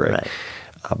fabric. Right.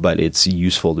 But it's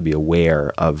useful to be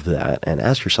aware of that and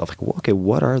ask yourself, like, well, okay,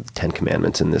 what are the 10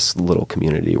 commandments in this little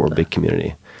community or big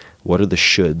community? What are the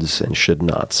shoulds and should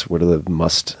nots? What are the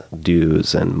must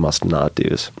do's and must not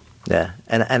do's? Yeah,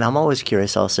 and I'm always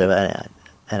curious also,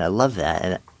 and I love that.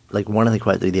 And like one of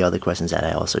the other questions that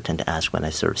I also tend to ask when I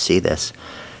sort of see this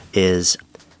is,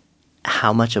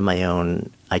 how much of my own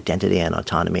identity and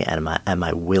autonomy am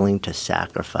I willing to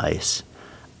sacrifice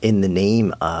in the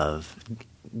name of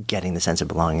getting the sense of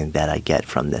belonging that I get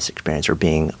from this experience or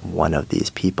being one of these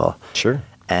people? Sure.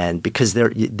 And because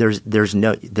there's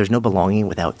no belonging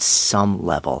without some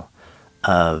level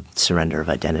of surrender of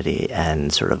identity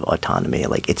and sort of autonomy.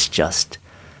 Like, it's just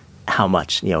how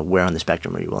much, where on the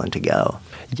spectrum are you willing to go?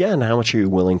 Yeah, and how much are you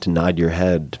willing to nod your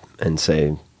head and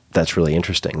say, that's really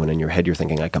interesting, when in your head you're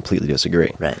thinking, I completely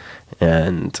disagree. Right.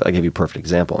 And I'll give you a perfect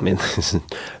example. I mean, this is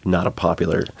not a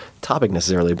popular topic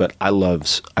necessarily, but I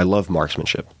love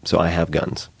marksmanship. So I have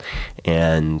guns,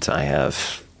 and I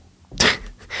have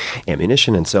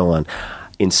ammunition and so on.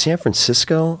 In San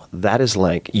Francisco, that is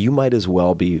like, you might as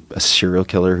well be a serial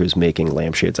killer who's making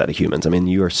lampshades out of humans. I mean,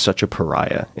 you are such a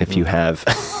pariah if you have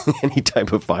any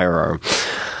type of firearm.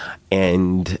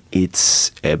 And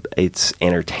it's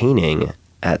entertaining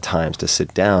at times to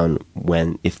sit down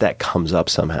if that comes up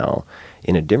somehow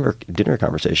in a dinner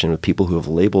conversation with people who have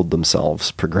labeled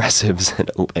themselves progressives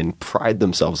and pride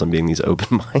themselves on being these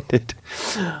open-minded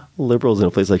liberals in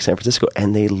a place like San Francisco,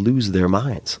 and they lose their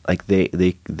minds. Like they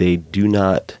do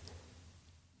not.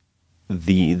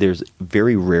 There's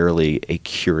very rarely a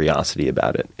curiosity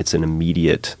about it. It's an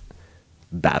immediate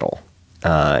battle,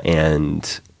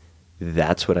 and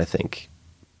that's what I think.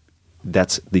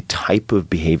 That's the type of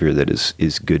behavior that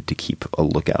is good to keep a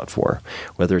lookout for,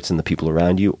 whether it's in the people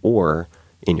around you or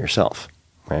in yourself,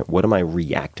 right? What am I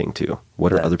reacting to?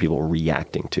 What are other people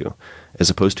reacting to, as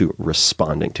opposed to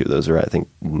responding to? Those are, I think,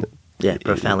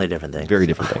 profoundly different things. Very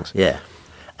different things. Yeah.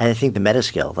 And I think the meta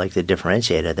skill, like the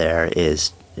differentiator there,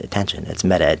 is attention. It's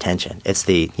meta attention. It's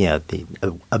the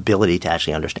ability to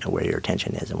actually understand where your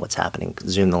attention is and what's happening.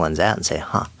 Zoom the lens out and say,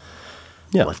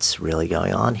 what's really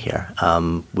going on here?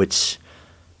 Which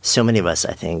so many of us,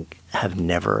 I think, have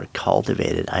never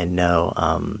cultivated. I know,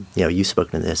 you've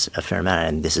spoken to this a fair amount,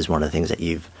 and this is one of the things that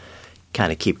you've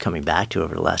kind of keep coming back to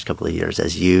over the last couple of years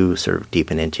as you sort of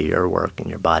deepen into your work and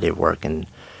your body of work and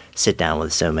sit down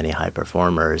with so many high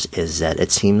performers, is that it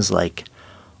seems like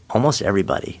almost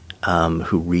everybody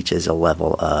who reaches a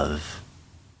level of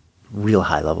real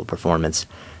high level performance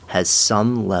has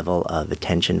some level of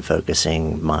attention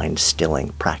focusing, mind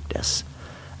stilling practice.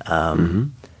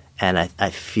 And I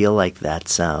feel like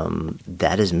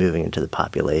that is moving into the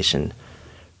population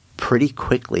pretty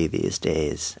quickly these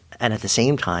days. And at the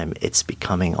same time, it's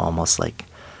becoming almost like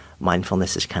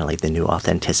mindfulness is kind of like the new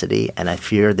authenticity. And I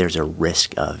fear there's a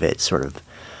risk of it sort of,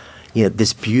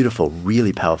 this beautiful,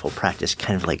 really powerful practice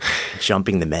kind of like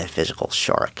jumping the metaphysical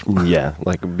shark. Yeah,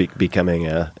 like becoming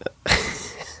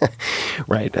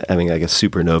right, having like a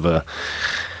supernova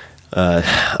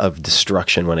of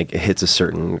destruction when it hits a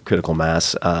certain critical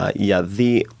mass.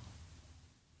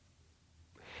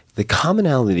 The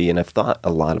commonality, and I've thought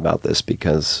a lot about this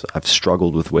because I've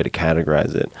struggled with the way to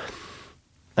categorize it.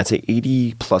 I'd say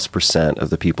 80+% of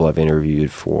the people I've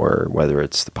interviewed for, whether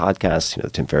it's the podcast, the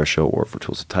Tim Ferriss Show, or for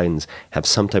Tools of Titans, have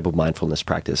some type of mindfulness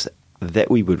practice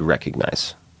that we would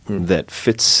recognize that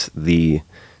fits the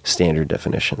standard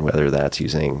definition, whether that's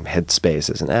using Headspace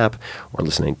as an app, or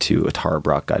listening to a Tara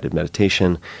Brach guided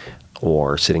meditation,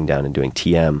 or sitting down and doing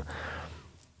TM.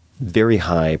 Very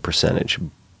high percentage.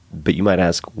 But you might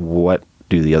ask, what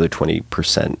do the other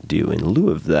 20% do in lieu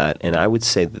of that? And I would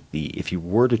say that if you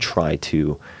were to try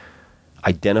to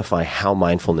identify how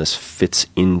mindfulness fits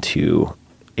into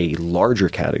a larger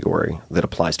category that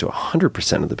applies to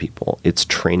 100% of the people, it's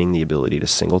training the ability to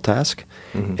single task,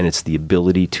 and it's the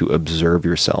ability to observe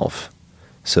yourself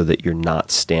so that you're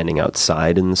not standing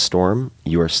outside in the storm,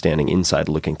 you are standing inside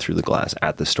looking through the glass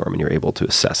at the storm, and you're able to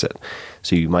assess it.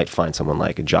 So you might find someone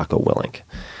like Jocko Willink,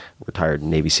 retired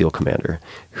Navy SEAL commander,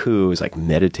 who is like,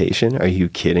 meditation? Are you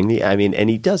kidding me? I mean, and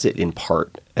he does it in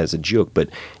part as a joke, but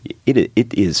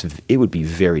it would be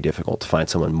very difficult to find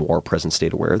someone more present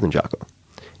state aware than Jocko.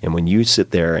 And when you sit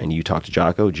there and you talk to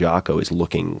Jocko, Jocko is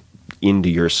looking into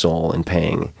your soul and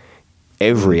paying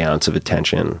every ounce of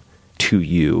attention to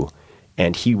you.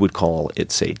 And he would call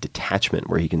it, say, detachment,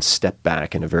 where he can step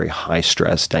back in a very high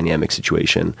stress dynamic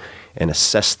situation and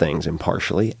assess things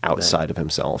impartially outside of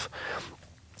himself.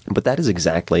 But that is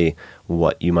exactly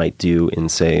what you might do in,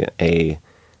 say, a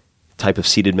type of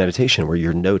seated meditation where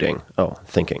you're noting,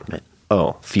 thinking,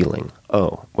 feeling,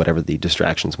 whatever the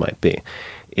distractions might be.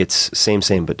 It's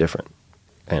same, but different.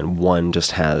 And one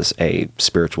just has a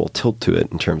spiritual tilt to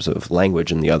it in terms of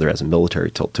language, and the other has a military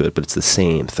tilt to it, but it's the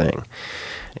same thing.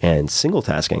 And single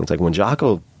tasking, it's like when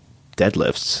Jocko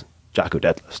deadlifts.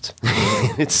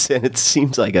 It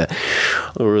seems like a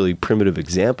really primitive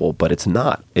example, but it's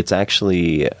not. It's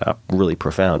actually really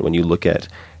profound when you look at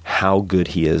how good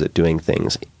he is at doing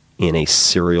things in a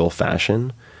serial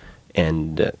fashion.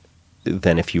 And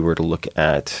then if you were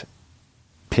to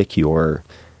pick your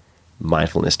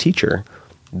mindfulness teacher,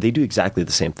 they do exactly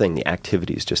the same thing. The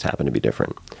activities just happen to be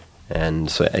different. And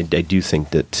so I do think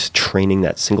that training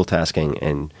that single tasking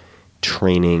and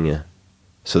training,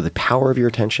 so the power of your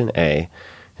attention, A,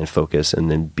 and focus, and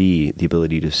then B, the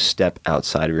ability to step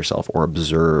outside of yourself or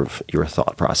observe your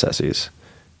thought processes,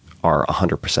 are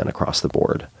 100% across the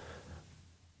board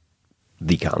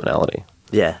the commonality.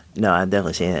 Yeah, no, I'm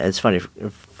definitely seeing it. It's funny,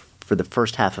 for the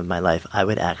first half of my life, I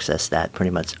would access that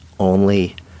pretty much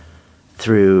only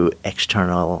through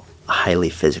external, highly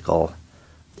physical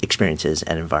experiences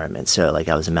and environments. So like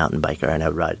I was a mountain biker and I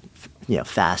would ride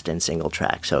fast and single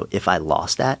track. So if I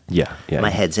lost that, my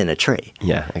head's in a tree.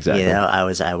 Yeah, exactly.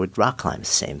 I would rock climb, the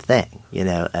same thing.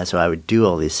 And so I would do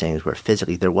all these things where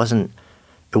physically it wasn't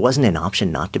an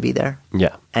option not to be there.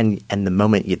 Yeah. And the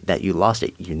moment that you lost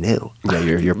it, you knew. Yeah,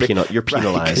 you're penalized.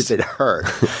 Right, 'cause it hurt.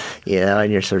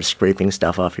 And you're sort of scraping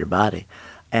stuff off your body.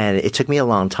 And it took me a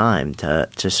long time to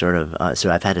sort of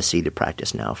so I've had a seated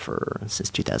practice now since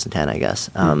 2010, I guess.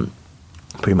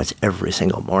 Pretty much every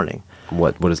single morning.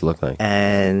 What does it look like?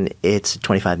 And it's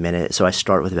 25 minutes. So I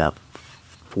start with about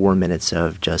 4 minutes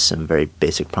of just some very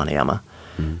basic pranayama,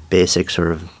 basic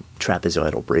sort of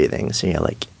trapezoidal breathing. So,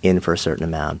 like in for a certain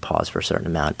amount, pause for a certain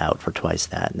amount, out for twice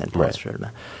that, and then pause for a certain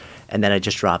amount. And then I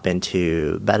just drop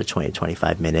into about a 20 to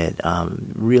 25 minute,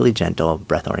 really gentle,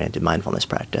 breath-oriented mindfulness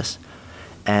practice.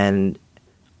 And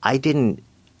I didn't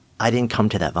come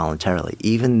to that voluntarily,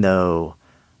 even though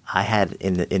I had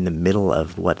in the middle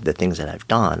of what the things that I've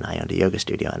done, I owned a yoga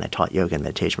studio and I taught yoga and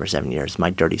meditation for 7 years. My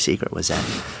dirty secret was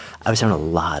that I was having a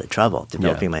lot of trouble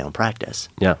developing my own practice.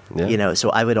 Yeah. So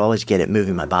I would always get it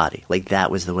moving my body. Like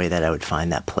that was the way that I would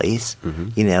find that place,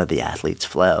 the athlete's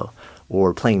flow,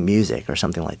 or playing music or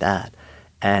something like that.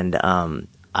 And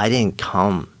I didn't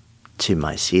come to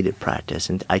my seated practice,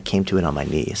 and I came to it on my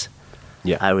knees.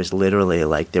 Yeah. I was literally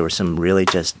like, there was some really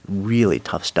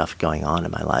tough stuff going on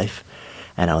in my life.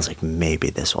 And I was like, maybe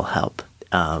this will help.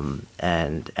 The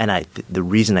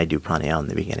reason I do pranayama in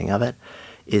the beginning of it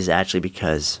is actually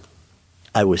because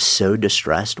I was so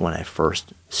distressed when I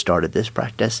first started this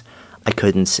practice, I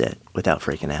couldn't sit without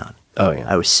freaking out. Oh, yeah.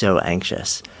 I was so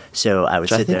anxious. So I would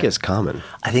sit there. Which I think is common.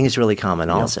 I think it's really common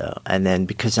also. And then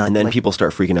people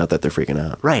start freaking out that they're freaking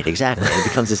out. Right, exactly. It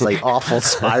becomes this like awful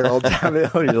spiral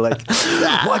downhill. You're like,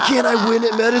 why can't I win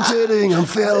at meditating? I'm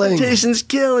failing. Meditation's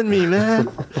killing me, man.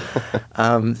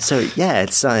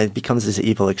 It becomes this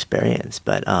evil experience.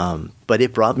 But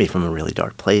it brought me from a really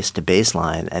dark place to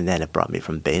baseline, and then it brought me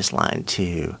from baseline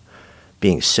to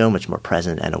being so much more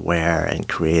present and aware and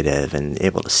creative and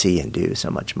able to see and do so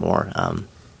much more.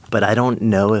 But I don't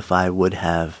know if I would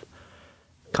have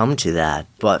come to that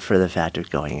but for the fact of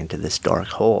going into this dark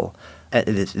hole.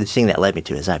 The thing that led me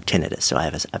to is I have tinnitus, so I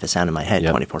have a sound in my head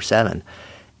 24/7.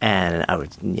 And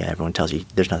everyone tells you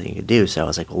there's nothing you can do. So I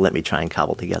was like, well, let me try and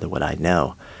cobble together what I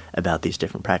know about these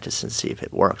different practices and see if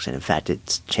it works. And in fact,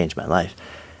 it's changed my life.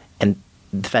 And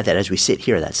the fact that as we sit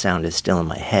here, that sound is still in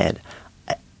my head,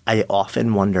 I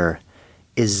often wonder,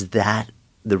 is that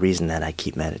the reason that I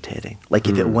keep meditating? Like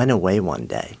if it went away one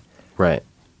day, right,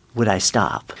 would I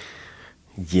stop?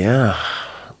 Yeah,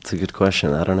 that's a good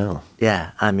question. I don't know.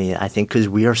 Yeah, I mean, I think because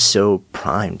we are so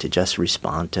primed to just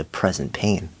respond to present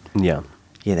pain. Yeah.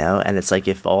 And it's like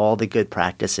if all the good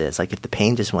practices, like if the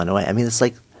pain just went away, I mean, it's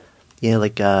like,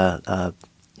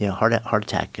 heart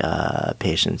attack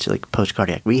patients, like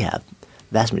post-cardiac rehab,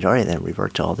 vast majority of them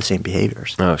revert to all the same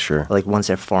behaviors. Oh, sure. Like once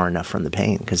they're far enough from the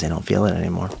pain because they don't feel it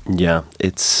anymore. Yeah,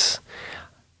 it's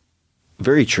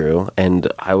very true.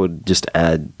 And I would just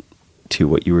add to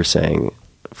what you were saying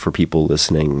for people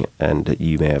listening, and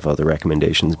you may have other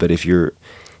recommendations, but if you're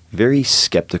very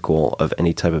skeptical of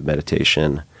any type of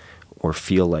meditation or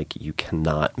feel like you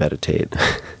cannot meditate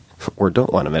or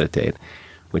don't want to meditate,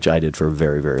 which I did for a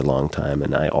very, very long time,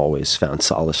 and I always found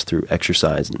solace through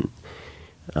exercise and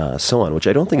so on, which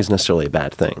I don't think is necessarily a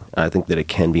bad thing. I think that it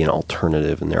can be an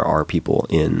alternative, and there are people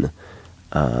in,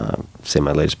 say,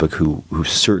 my latest book who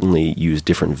certainly use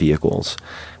different vehicles.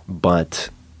 But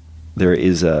there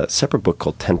is a separate book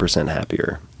called 10%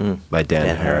 Happier by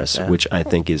Dan Harris, which I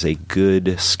think is a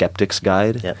good skeptic's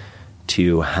guide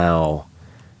to how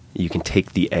you can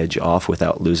take the edge off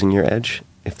without losing your edge,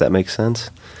 if that makes sense.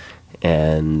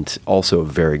 And also a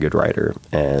very good writer,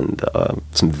 and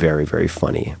some very, very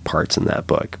funny parts in that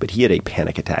book. But he had a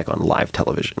panic attack on live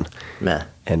television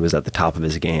and was at the top of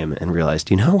his game and realized,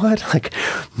 you know what, like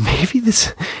maybe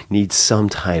this needs some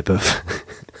type of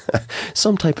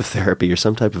therapy or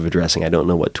some type of addressing. I don't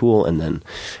know what tool, and then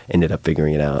ended up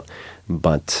figuring it out.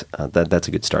 But that's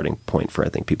a good starting point for, I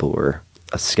think, people who are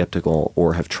skeptical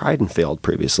or have tried and failed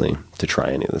previously to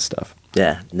try any of this stuff.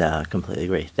 Yeah, no, I completely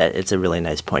agree. That it's a really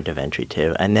nice point of entry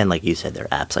too. And then, like you said, there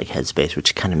are apps like Headspace,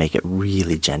 which kind of make it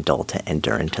really gentle to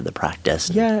enter into the practice.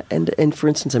 Yeah, and for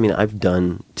instance, I mean, I've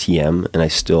done TM, and I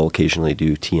still occasionally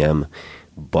do TM,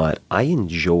 but I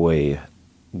enjoy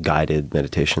guided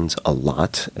meditations a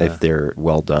lot if they're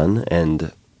well done.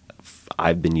 And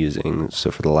I've been using,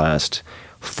 so for the last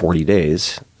 40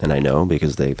 days, and I know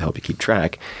because they help you keep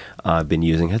track, I've been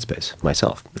using Headspace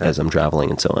myself as I'm traveling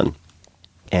and so on.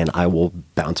 And I will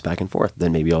bounce back and forth.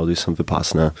 Then maybe I'll do some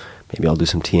Vipassana, maybe I'll do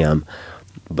some TM.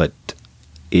 But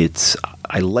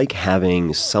I like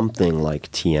having something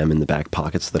like TM in the back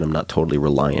pocket so that I'm not totally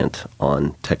reliant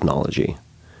on technology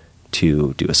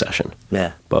to do a session.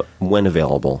 Yeah. But when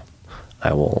available,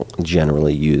 I will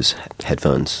generally use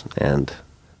headphones and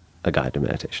a guided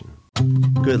meditation.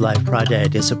 Good Life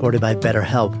Project is supported by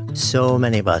BetterHelp. So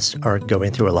many of us are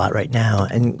going through a lot right now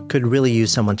and could really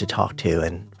use someone to talk to.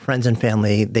 And friends and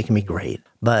family, they can be great.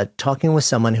 But talking with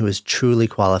someone who is truly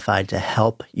qualified to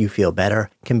help you feel better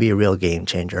can be a real game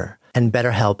changer. And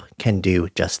BetterHelp can do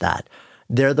just that.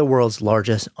 They're the world's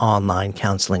largest online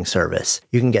counseling service.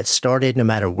 You can get started no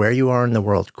matter where you are in the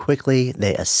world quickly.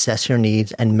 They assess your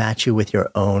needs and match you with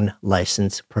your own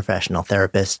licensed professional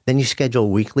therapist. Then you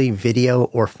schedule weekly video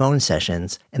or phone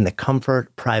sessions in the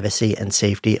comfort, privacy, and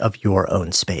safety of your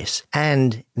own space.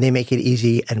 And they make it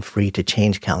easy and free to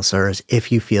change counselors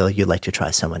if you feel you'd like to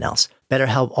try someone else.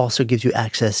 BetterHelp also gives you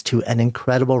access to an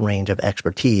incredible range of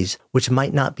expertise, which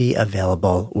might not be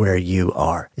available where you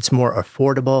are. It's more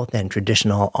affordable than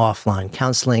traditional offline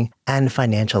counseling, and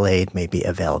financial aid may be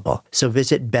available. So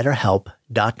visit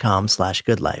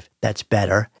BetterHelp.com/goodlife. That's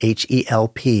better,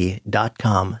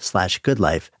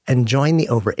 HELP.com/goodlife, and join the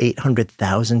over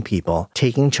 800,000 people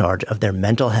taking charge of their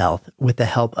mental health with the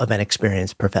help of an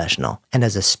experienced professional. And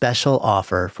as a special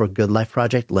offer for Good Life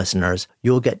Project listeners,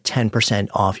 you'll get 10%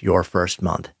 off your first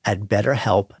month at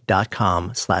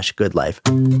betterhelp.com/goodlife.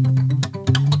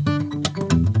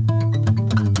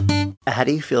 How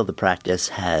do you feel the practice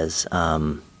has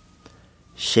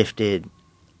shifted?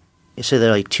 So there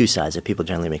are like two sides that people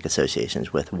generally make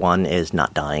associations with. One is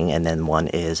not dying, and then one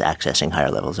is accessing higher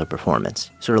levels of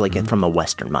performance. Sort of like from a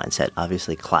Western mindset.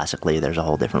 Obviously, classically, there's a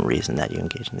whole different reason that you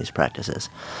engage in these practices.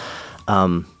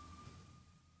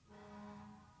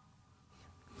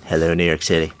 Hello, New York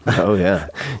City. Oh, yeah.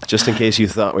 Just in case you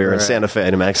thought we were in Santa Fe,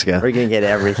 New Mexico. We're going to get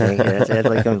everything here. So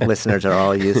like the listeners are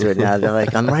all used to it now. They're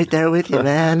like, I'm right there with you,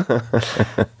 man.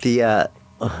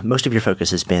 Most of your focus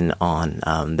has been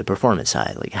on the performance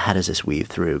side. Like, how does this weave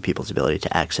through people's ability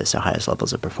to access the highest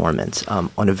levels of performance on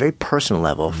a very personal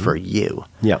level for you?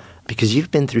 Yeah. Because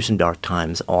you've been through some dark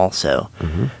times also.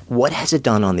 What has it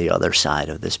done on the other side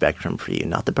of the spectrum for you?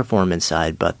 Not the performance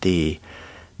side, but the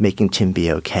making Tim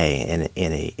be okay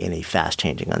in a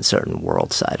fast-changing, uncertain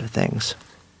world side of things?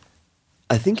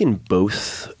 I think in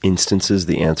both instances,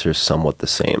 the answer is somewhat the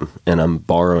same. And I'm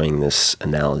borrowing this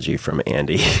analogy from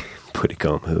Andy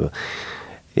Puddicombe, who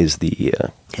is the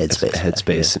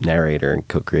Headspace narrator and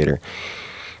co-creator.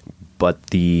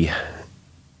 But the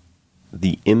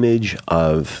image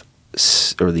of,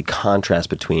 or the contrast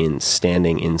between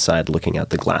standing inside looking at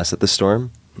the glass at the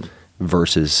storm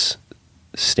versus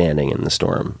standing in the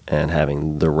storm and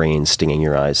having the rain stinging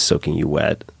your eyes, soaking you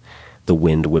wet, the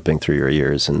wind whipping through your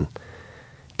ears and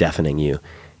deafening you.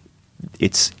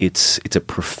 It's a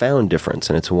profound difference,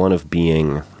 and it's one of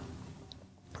being,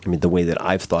 I mean, the way that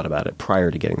I've thought about it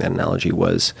prior to getting that analogy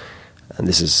was, and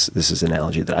this is an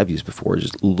analogy that I've used before,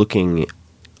 just looking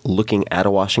at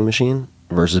a washing machine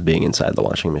versus being inside the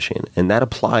washing machine. And that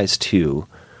applies to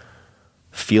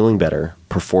feeling better,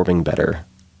 performing better,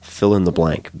 fill in the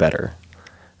blank better,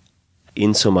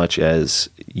 in so much as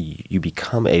you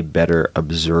become a better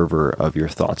observer of your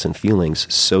thoughts and feelings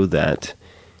so that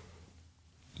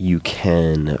you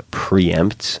can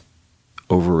preempt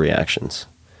overreactions,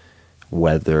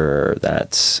 whether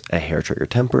that's a hair trigger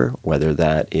temper, whether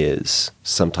that is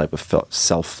some type of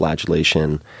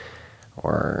self-flagellation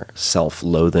or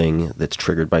self-loathing that's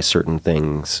triggered by certain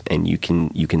things, and you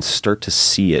can start to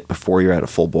see it before you're at a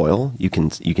full boil. You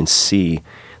can see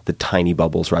the tiny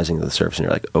bubbles rising to the surface, and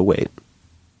you're like, oh wait,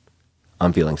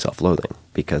 I'm feeling self-loathing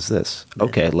because this.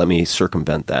 Okay, let me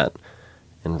circumvent that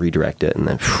and redirect it, and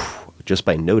then just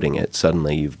by noting it,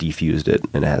 suddenly you've defused it,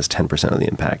 and it has 10% of the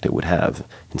impact it would have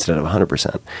instead of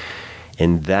 100%.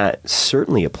 And that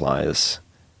certainly applies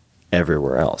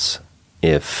everywhere else.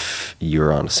 If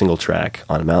you're on a single track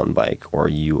on a mountain bike, or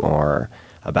you are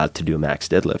about to do a max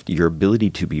deadlift, your ability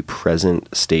to be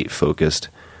present, state focused,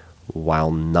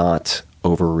 while not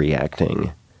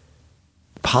overreacting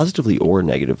positively or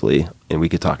negatively, and we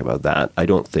could talk about that. I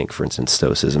don't think, for instance,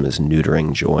 stoicism is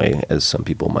neutering joy, as some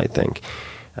people might think,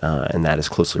 and that is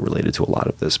closely related to a lot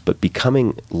of this. But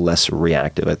becoming less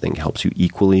reactive, I think, helps you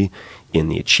equally in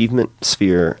the achievement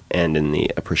sphere and in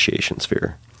the appreciation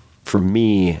sphere. For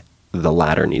me, the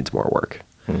latter needs more work.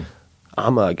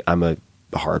 I'm a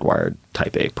hardwired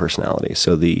type A personality,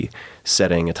 so the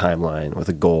setting a timeline with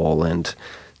a goal and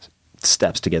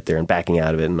steps to get there and backing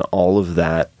out of it and all of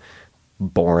that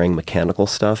boring mechanical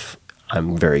stuff,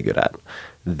 I'm very good at.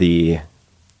 The,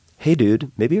 hey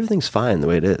dude, maybe everything's fine the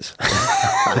way it is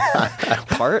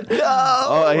part? No!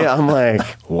 Oh yeah, I'm like,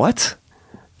 what?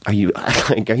 Are you,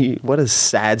 what a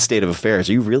sad state of affairs.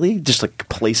 Are you really just like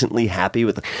complacently happy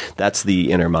with, that's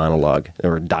the inner monologue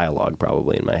or dialogue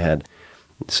probably in my head.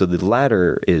 So the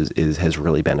latter has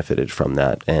really benefited from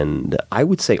that. And I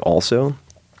would say also,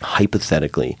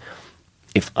 hypothetically,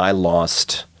 if I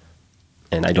lost,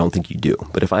 and I don't think you do,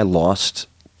 but if I lost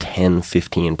 10,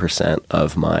 15%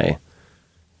 of my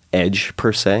edge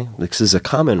per se, this is a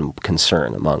common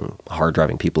concern among hard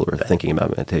driving people who are thinking about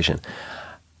meditation,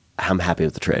 I'm happy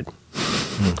with the trade.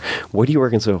 What are you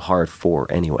working so hard for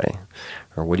anyway?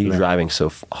 Or what are you driving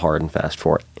so hard and fast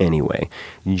for anyway?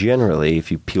 Generally,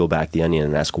 if you peel back the onion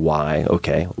and ask why,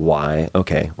 why,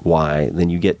 then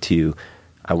you get to,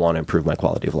 I want to improve my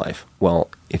quality of life. Well,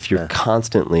 if you're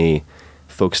constantly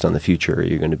focused on the future,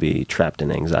 you're going to be trapped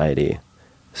in anxiety.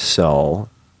 So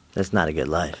that's not a good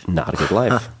life. Not a good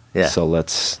life. Yeah. So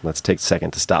let's take a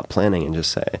second to stop planning and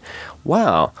just say,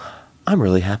 wow, I'm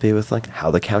really happy with like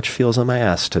how the couch feels on my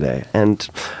ass today, and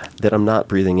that I'm not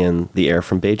breathing in the air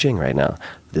from Beijing right now.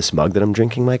 This mug that I'm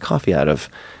drinking my coffee out of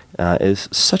is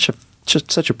such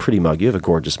a pretty mug. You have a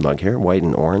gorgeous mug here, white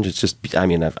and orange. It's just, I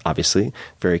mean, obviously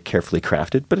very carefully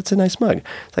crafted, but it's a nice mug.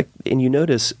 It's like, and you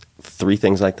notice 3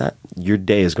 things like that, your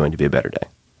day is going to be a better day.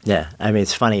 Yeah, I mean,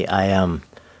 it's funny. I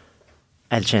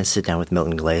had a chance to sit down with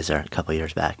Milton Glaser a couple of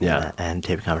years back, and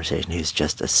have a conversation. He's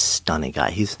just a stunning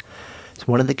guy. It's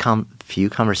one of the few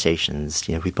conversations.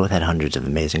 You know, we both had hundreds of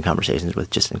amazing conversations with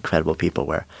just incredible people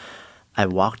where I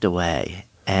walked away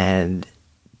and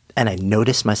I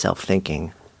noticed myself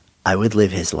thinking I would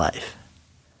live his life,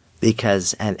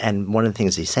 because and one of the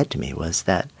things he said to me was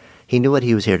that he knew what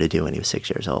he was here to do when he was 6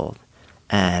 years old,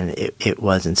 and it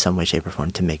was in some way, shape, or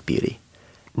form to make beauty.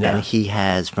 Yeah. And he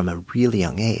has, from a really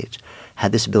young age,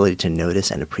 had this ability to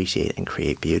notice and appreciate and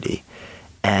create beauty.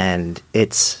 And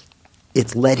it's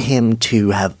led him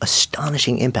to have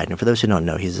astonishing impact. And for those who don't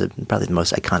know, he's probably the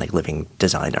most iconic living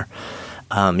designer.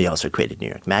 He also created New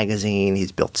York Magazine.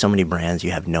 He's built so many brands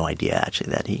you have no idea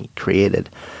actually that he created.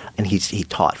 And he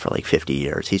taught for like 50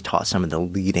 years. He's taught some of the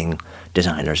leading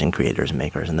designers and creators and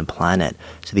makers on the planet.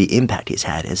 So the impact he's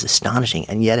had is astonishing.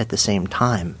 And yet at the same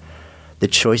time, the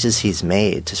choices he's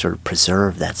made to sort of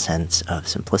preserve that sense of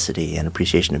simplicity and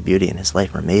appreciation of beauty in his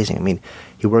life are amazing. I mean,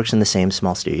 he works in the same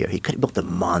small studio. He could have built a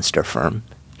monster firm.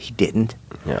 He didn't.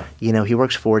 Yeah. You know, he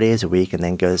works 4 days a week and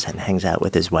then goes and hangs out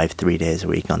with his wife 3 days a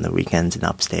week on the weekends in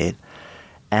upstate.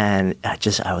 And I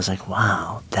was like,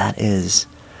 wow, that is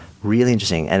really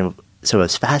interesting. And so it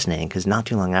was fascinating because not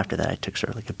too long after that, I took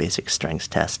sort of like a basic strengths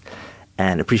test,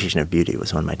 and appreciation of beauty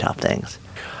was one of my top things.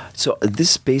 So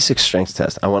this basic strengths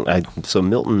test, so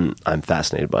Milton, I'm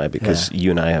fascinated by because you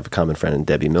and I have a common friend in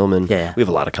Debbie Millman. Yeah. We have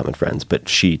a lot of common friends, but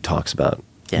she talks about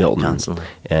Milton constantly,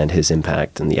 and his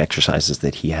impact and the exercises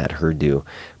that he had her do.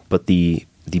 But the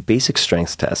basic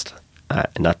strengths test,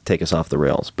 not to take us off the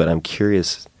rails, but I'm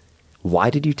curious, why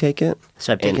did you take it?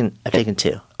 So I've taken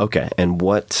 2. Okay, and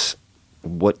what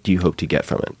do you hope to get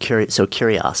from it? So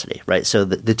curiosity, right? So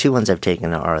the 2 ones I've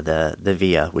taken are the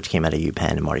VIA, which came out of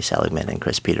UPenn and Marty Seligman and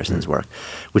Chris Peterson's work,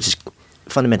 which is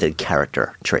fundamentally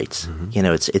character traits. Mm-hmm. You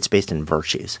know, it's based in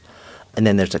virtues. And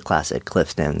then there's a classic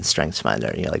Clifton Strengths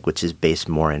Finder, you know, like which is based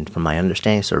more in, from my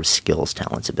understanding, sort of skills,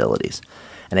 talents, abilities.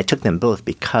 And I took them both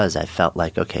because I felt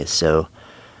like, okay, so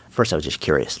first I was just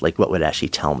curious, like what would it actually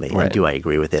tell me? Right. And do I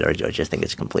agree with it, or do I just think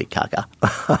it's complete caca?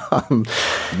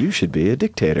 You should be a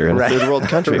dictator in a third world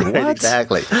country. Right, what?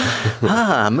 Exactly.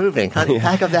 I'm moving. Honey,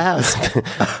 pack up the house.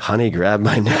 Honey, grab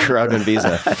my Nicaraguan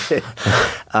visa.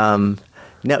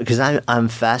 No, because I'm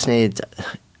fascinated.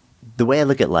 The way I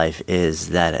look at life is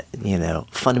that, you know,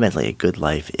 fundamentally a good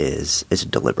life is a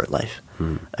deliberate life.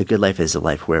 A good life is a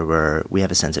life where we have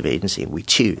a sense of agency. We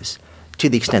choose to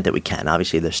the extent that we can.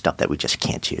 Obviously, there's stuff that we just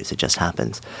can't choose. It just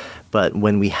happens. But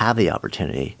when we have the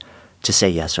opportunity to say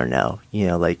yes or no, you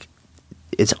know, like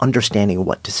it's understanding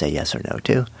what to say yes or no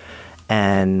to.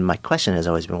 And my question has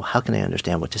always been, well, how can I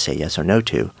understand what to say yes or no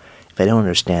to if I don't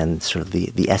understand sort of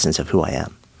the essence of who I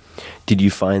am? Did you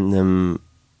find them...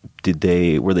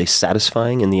 were they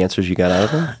satisfying in the answers you got out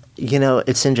of them? You know,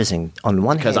 it's interesting. On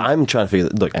one hand, because I'm trying to figure.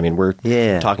 Look, I mean, we're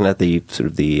talking at the sort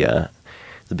of the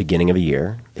beginning of a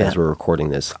year as we're recording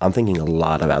this. I'm thinking a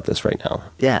lot about this right now.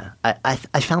 Yeah,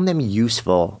 I found them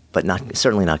useful, but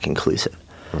certainly not conclusive.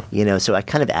 You know, so I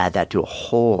kind of add that to a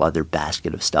whole other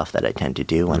basket of stuff that I tend to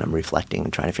do when I'm reflecting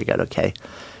and trying to figure out, okay,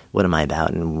 what am I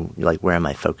about, and like where am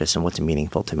I focused, and what's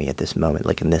meaningful to me at this moment,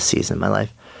 like in this season of my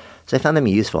life. So I found them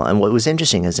useful. And what was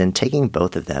interesting is in taking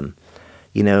both of them,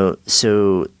 you know,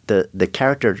 so the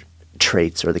character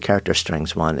traits or the character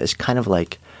strengths one is kind of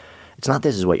like, it's not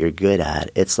this is what you're good at.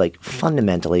 It's like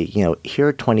fundamentally, you know, here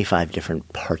are 25 different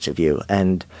parts of you.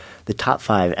 And the top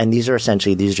 5, and these are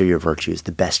your virtues,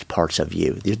 the best parts of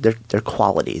you. They're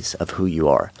qualities of who you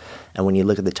are. And when you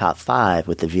look at the top 5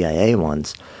 with the VIA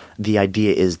ones, the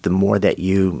idea is the more that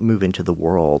you move into the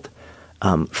world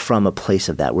from a place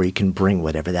of that where you can bring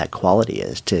whatever that quality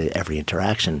is to every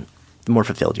interaction, the more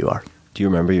fulfilled you are. Do you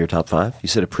remember your top 5? You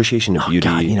said appreciation of beauty.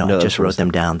 God, you know, I just wrote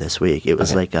them down this week. It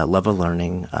was like love of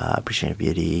learning, appreciation of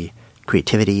beauty,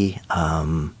 creativity.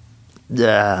 I'm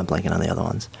blanking on the other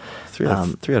ones. 3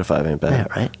 out of 5 ain't bad.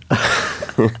 Yeah, right?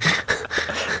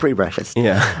 Pre-breakfast.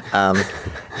 Yeah.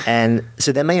 And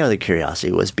so then my other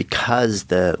curiosity was because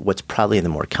what's probably the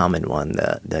more common one,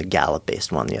 the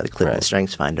Gallup-based one, the Clifton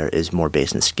Strengths Finder, is more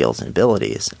based in skills and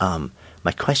abilities.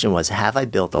 My question was, have I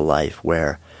built a life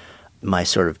where my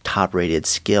sort of top-rated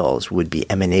skills would be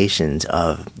emanations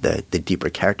of the deeper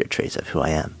character traits of who I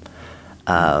am?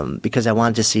 because I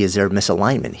wanted to see, is there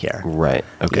misalignment here? Right.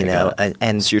 Okay. You know,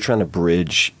 and so you're trying to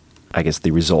bridge, I guess,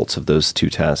 the results of those two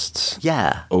tests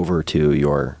over to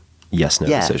your yes-no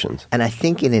decisions. And I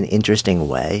think in an interesting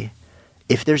way,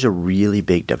 if there's a really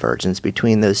big divergence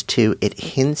between those two, it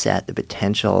hints at the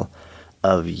potential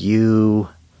of you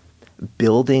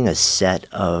building a set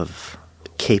of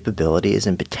capabilities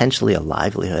and potentially a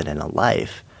livelihood and a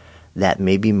life that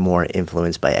may be more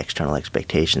influenced by external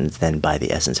expectations than by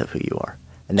the essence of who you are.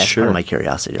 And that's part of my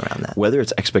curiosity around that. Whether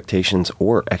it's expectations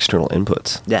or external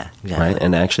inputs. Yeah, exactly. Right?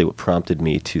 And actually what prompted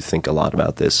me to think a lot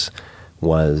about this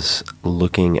was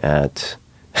looking at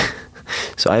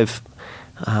so I've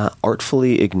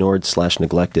artfully ignored /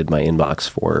 neglected my inbox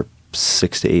for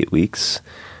 6 to 8 weeks.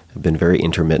 I've been very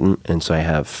intermittent, and so I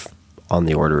have on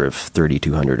the order of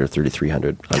 3,200 or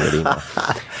 3,300 unread email.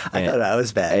 I thought I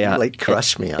was bad. You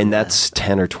crushed me on that. And that's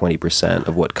 10 or 20%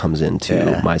 of what comes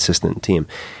into my assistant team.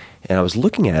 And I was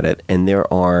looking at it, and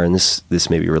there are, and this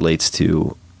maybe relates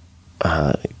to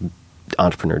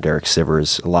entrepreneur Derek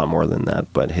Sivers a lot more than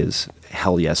that, but his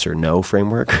hell yes or no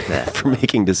framework for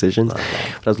making decisions.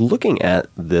 But I was looking at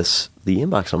the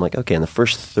inbox, and I'm like, okay, in the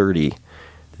first 30,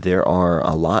 there are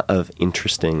a lot of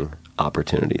interesting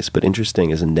opportunities, but interesting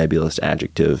is a nebulous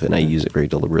adjective, and I use it very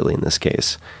deliberately in this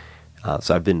case.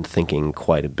 So I've been thinking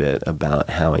quite a bit about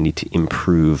how I need to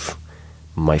improve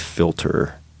my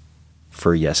filter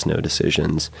for yes/no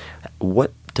decisions.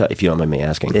 What, if you don't mind me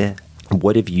asking,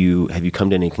 what have you come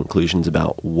to any conclusions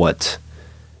about what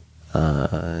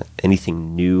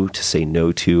anything new to say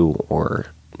no to, or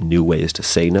new ways to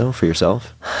say no for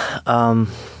yourself?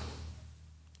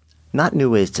 Not new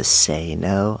ways to say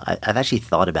no. I've actually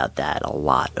thought about that a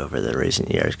lot over the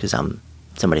recent years because I'm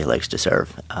somebody who likes to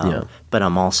serve. But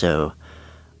I'm also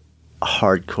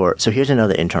hardcore. So here's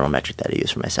another internal metric that I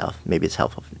use for myself. Maybe it's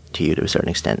helpful to you to a certain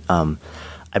extent.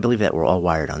 I believe that we're all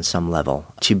wired on some level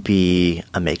to be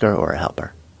a maker or a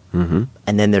helper. Mm-hmm.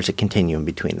 And then there's a continuum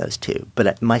between those two.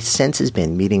 But my sense has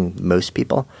been, meeting most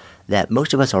people, that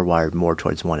most of us are wired more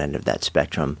towards one end of that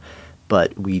spectrum,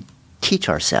 but we teach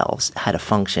ourselves how to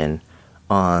function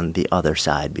on the other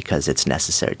side because it's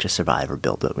necessary to survive or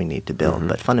build what we need to build. Mm-hmm.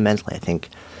 But fundamentally, I think,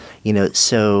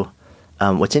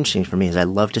 what's interesting for me is I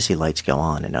love to see lights go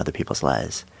on in other people's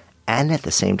lives. And at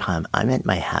the same time, I'm at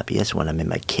my happiest when I'm in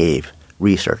my cave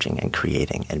researching and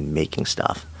creating and making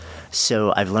stuff.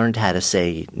 So I've learned how to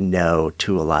say no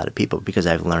to a lot of people because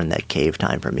I've learned that cave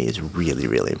time for me is really,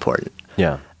 really important.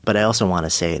 Yeah. But I also want to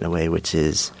say it in a way which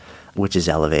is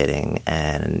elevating,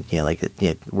 and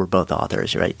we're both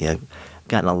authors, right?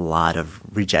 Gotten a lot of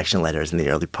rejection letters in the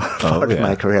early part of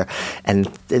my career, and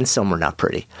some were not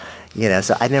pretty,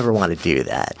 So I never want to do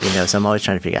that, So I'm always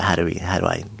trying to figure out how do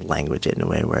I language it in a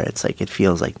way where it's like it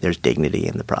feels like there's dignity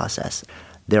in the process.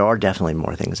 There are definitely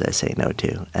more things I say no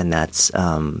to, and that's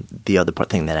the other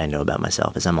thing that I know about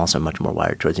myself is I'm also much more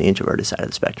wired towards the introverted side of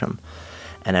the spectrum,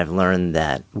 and I've learned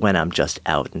that when I'm just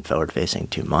out and forward facing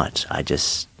too much, I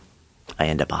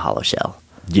end up a hollow shell.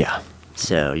 Yeah.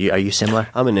 So are you similar?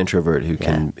 I'm an introvert who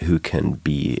can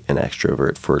be an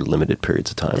extrovert for limited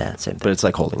periods of time. Yeah, same thing. But it's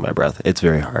like holding my breath. It's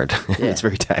very hard. Yeah. It's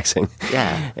very taxing.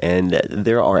 Yeah. And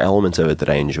there are elements of it that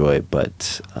I enjoy,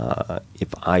 but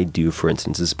if I do, for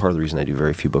instance, this is part of the reason I do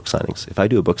very few book signings. If I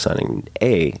do a book signing,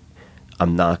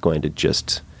 I'm not going to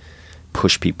just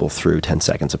push people through 10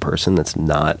 seconds a person. That's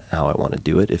not how I want to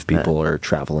do it. If people are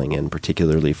traveling in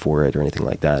particularly for it or anything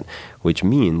like that, which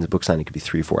means book signing could be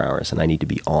 3-4 hours, and I need to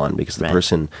be on because the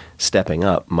person stepping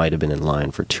up might have been in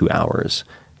line for 2 hours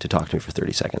to talk to me for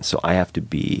 30 seconds. So I have to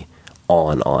be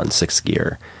on sixth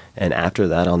gear. And after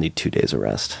that, I'll need 2 days of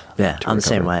rest. Yeah, I'm the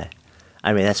same way.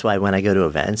 I mean, that's why when I go to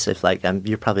events,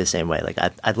 you're probably the same way. Like,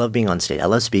 I love being on stage. I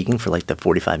love speaking for like the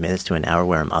 45 minutes to an hour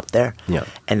where I'm up there. Yeah.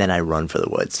 And then I run for the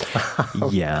woods.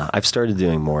 Yeah. I've started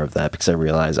doing more of that because I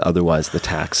realize otherwise the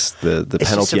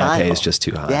penalty I pay is just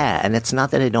too high. Yeah. And it's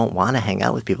not that I don't want to hang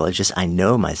out with people. It's just I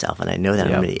know myself and I know that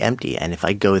I'm going to be empty. And if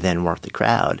I go then work the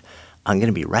crowd, I'm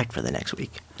going to be wrecked for the next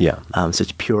week. Yeah. So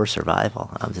it's pure survival.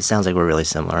 It sounds like we're really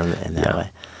similar in that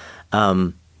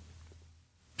way.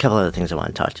 Couple other things I want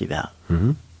to talk to you about.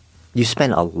 Mm-hmm. You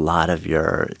spent a lot of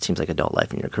it seems like adult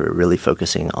life in your career really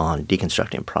focusing on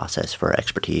deconstructing process for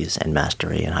expertise and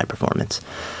mastery and high performance,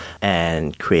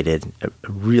 and created a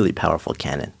really powerful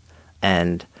canon.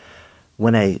 And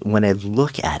when I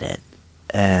look at it,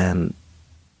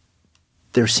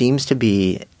 there seems to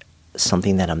be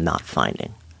something that I'm not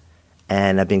finding,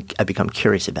 and I've become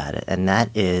curious about it, and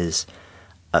that is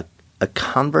a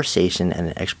conversation and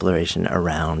an exploration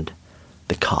around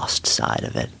the cost side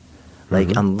of it.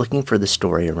 Like, I'm looking for the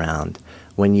story around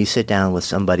when you sit down with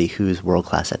somebody who's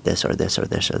world-class at this or this or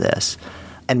this or this,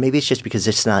 and maybe it's just because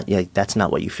it's not, that's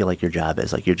not what you feel like your job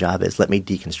is. Like your job is, let me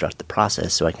deconstruct the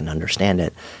process so I can understand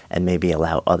it and maybe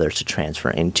allow others to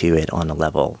transfer into it on a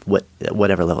level,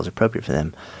 whatever level is appropriate for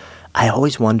them. I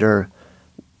always wonder,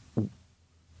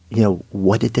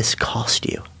 what did this cost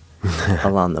you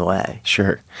along the way?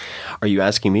 Sure. Are you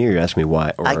asking me or are you asking me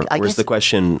why? Or is the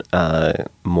question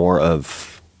more of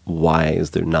why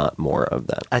is there not more of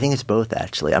that? I think it's both,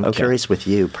 actually. I'm curious with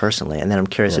you personally, and then I'm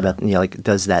curious about,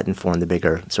 does that inform the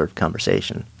bigger sort of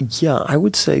conversation? Yeah, I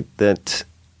would say that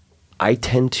I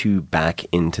tend to back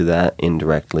into that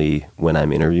indirectly when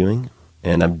I'm interviewing,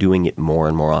 and I'm doing it more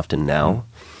and more often now.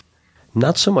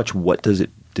 Not so much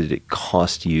did it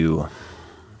cost you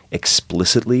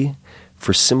explicitly,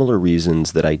 for similar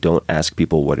reasons that I don't ask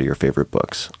people, what are your favorite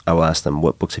books? I will ask them,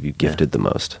 what books have you gifted the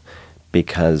most?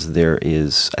 Because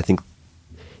I think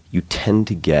you tend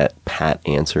to get pat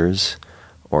answers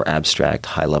or abstract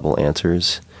high-level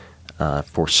answers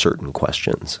for certain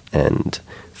questions. And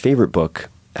favorite book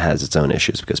has its own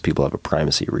issues because people have a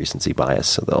primacy recency bias,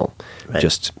 so they'll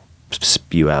just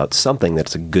spew out something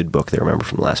that's a good book they remember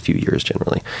from the last few years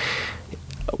generally.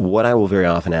 What I will very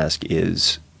often ask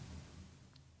is,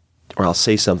 or I'll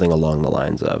say something along the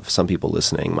lines of, some people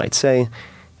listening might say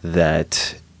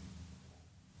that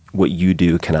what you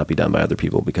do cannot be done by other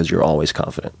people because you're always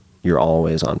confident. You're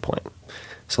always on point.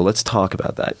 So let's talk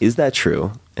about that. Is that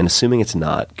true? And assuming it's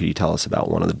not, could you tell us about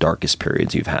one of the darkest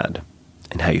periods you've had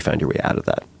and how you found your way out of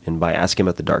that? And by asking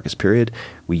about the darkest period,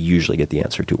 we usually get the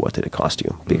answer to what did it cost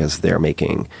you, because they're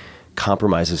making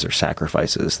compromises or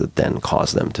sacrifices that then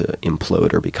cause them to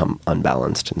implode or become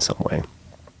unbalanced in some way.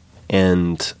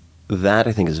 And that,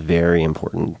 I think, is very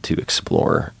important to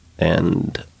explore.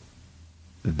 And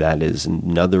that is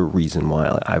another reason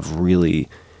why I've really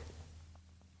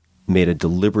made a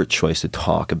deliberate choice to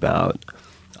talk about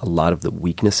a lot of the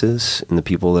weaknesses in the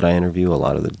people that I interview, a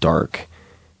lot of the dark,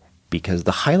 because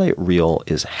the highlight reel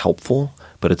is helpful,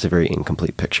 but it's a very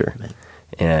incomplete picture. Right.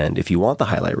 And if you want the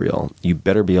highlight reel, you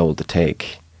better be able to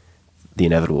take the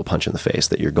inevitable punch in the face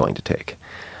that you're going to take.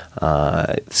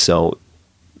 So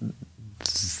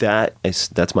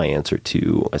that's my answer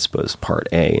to, I suppose, part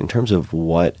A. In terms of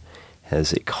what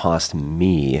has it cost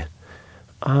me,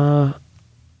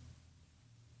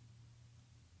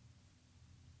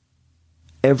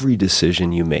 every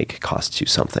decision you make costs you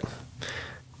something.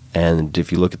 And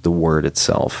if you look at the word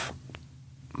itself,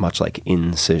 much like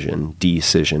incision,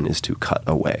 decision is to cut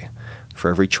away. For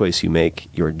every choice you make,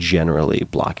 you're generally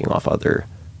blocking off other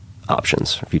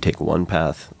options. If you take one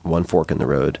path, one fork in the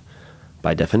road,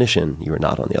 by definition, you are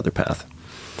not on the other path.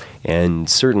 And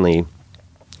certainly,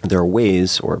 there are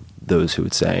ways, or those who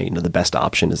would say, the best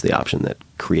option is the option that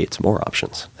creates more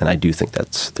options. And I do think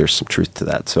there's some truth to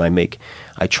that. So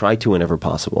I try to, whenever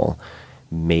possible,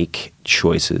 make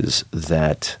choices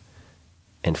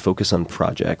and focus on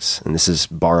projects. And this is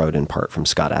borrowed in part from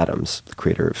Scott Adams, the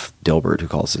creator of Dilbert, who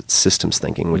calls it systems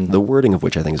thinking, the wording of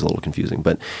which I think is a little confusing.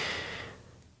 But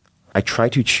I try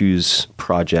to choose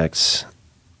projects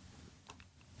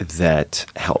that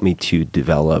help me to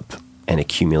develop and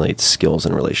accumulate skills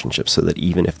and relationships so that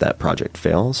even if that project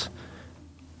fails,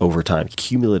 over time,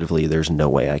 cumulatively, there's no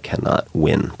way I cannot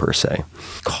win, per se.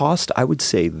 Cost, I would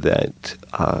say that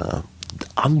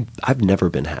I've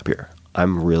never been happier. I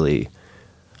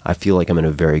feel like I'm in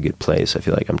a very good place. I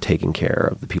feel like I'm taking care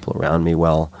of the people around me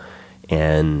well,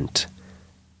 and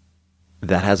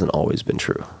that hasn't always been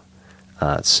true.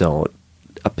 So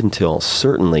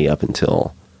certainly up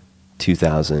until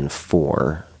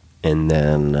 2004, and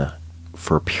then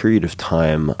for a period of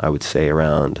time, I would say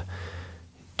around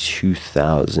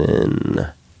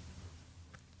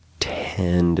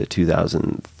 2010 to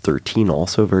 2013,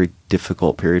 also a very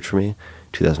difficult period for me.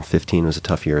 2015 was a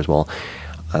tough year as well.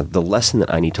 The lesson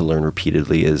that I need to learn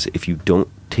repeatedly is if you don't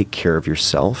take care of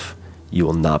yourself, you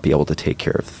will not be able to take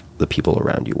care of the people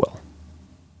around you well.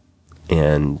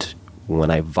 And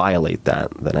when I violate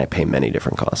that, then I pay many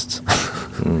different costs.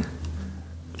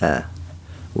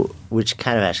 Which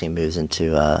kind of actually moves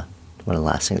into one of the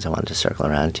last things I wanted to circle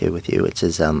around to with you, which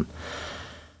is I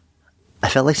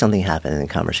felt like something happened in the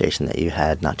conversation that you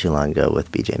had not too long ago with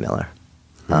B.J. Miller.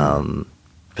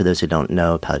 For those who don't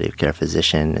know, palliative care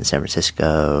physician in San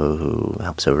Francisco who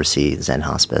helps oversee Zen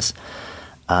Hospice.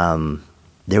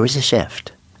 There was a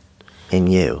shift in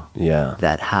you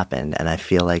that happened, and I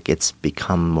feel like it's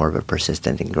become more of a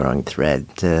persistent and growing thread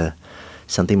to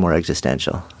something more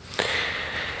existential.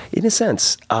 In a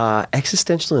sense,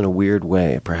 existential in a weird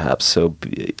way, perhaps. So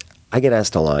I get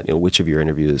asked a lot, which of your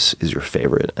interviews is your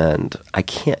favorite? And I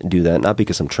can't do that, not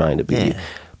because I'm trying to be,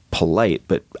 polite,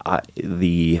 but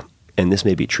and this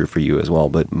may be true for you as well,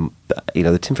 but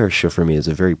the Tim Ferriss Show for me is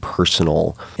a very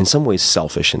personal, in some ways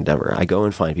selfish endeavor. I go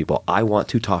and find people I want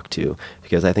to talk to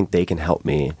because I think they can help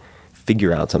me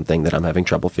figure out something that I'm having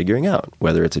trouble figuring out,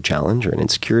 whether it's a challenge or an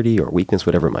insecurity or weakness,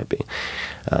 whatever it might be.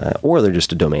 Or they're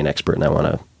just a domain expert and I want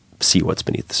to see what's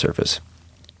beneath the surface.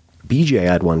 BJ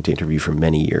I'd wanted to interview for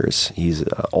many years. He's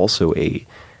also a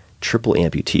triple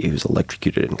amputee who's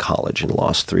electrocuted in college and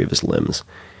lost 3 of his limbs.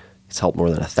 He's helped more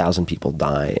than 1,000 people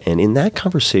die. And in that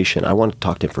conversation, I wanted to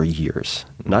talk to him for years.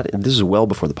 This is well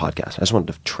before the podcast. I just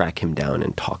wanted to track him down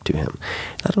and talk to him.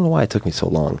 I don't know why it took me so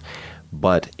long.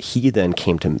 But he then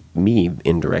came to me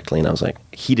indirectly, and I was like,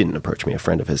 he didn't approach me. A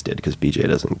friend of his did, because BJ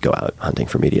doesn't go out hunting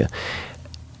for media.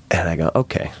 And I go,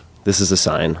 okay, this is a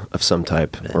sign of some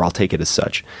type, or I'll take it as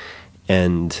such.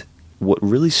 And what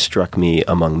really struck me,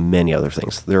 among many other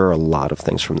things, there are a lot of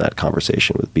things from that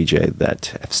conversation with BJ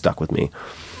that have stuck with me.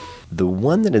 The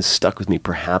one that has stuck with me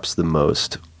perhaps the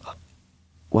most,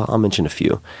 well, I'll mention a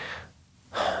few.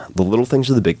 The little things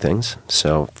are the big things.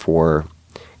 So for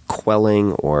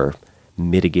quelling or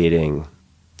mitigating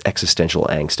existential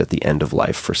angst at the end of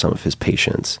life for some of his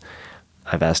patients,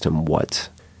 I've asked him what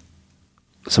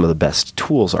some of the best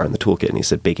tools are in the toolkit, and he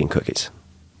said baking cookies.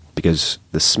 Because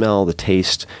the smell, the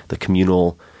taste, the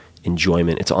communal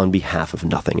enjoyment, it's on behalf of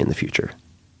nothing in the future.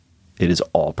 It is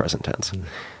all present tense.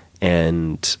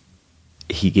 And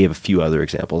he gave a few other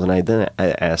examples. And I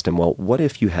asked him, well, what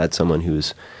if you had someone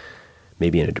who's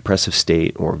maybe in a depressive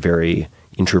state or very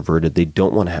introverted? They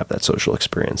don't want to have that social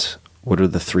experience. What are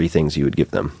the 3 things you would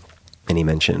give them? And he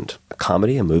mentioned a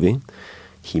comedy, a movie.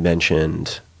 He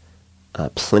mentioned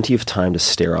plenty of time to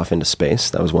stare off into space.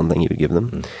 That was one thing he would give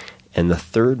them. And the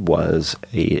third was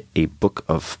a book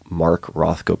of Mark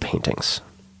Rothko paintings,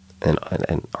 an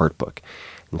art book.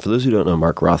 And for those who don't know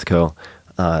Mark Rothko,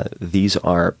 these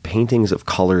are paintings of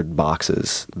colored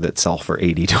boxes that sell for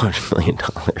 $80 to $100 million.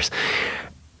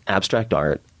 Abstract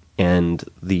art. And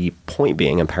the point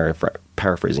being, I'm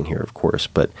paraphrasing here, of course,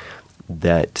 but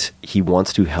that he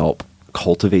wants to help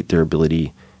cultivate their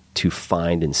ability to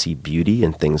find and see beauty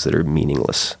in things that are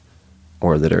meaningless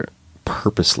or that are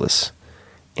purposeless.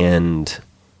 And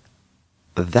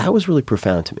that was really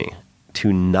profound to me,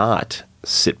 to not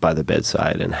sit by the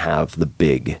bedside and have the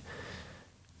big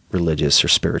religious or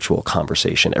spiritual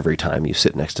conversation every time you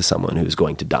sit next to someone who's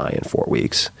going to die in 4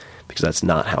 weeks, because that's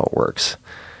not how it works.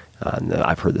 And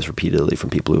I've heard this repeatedly from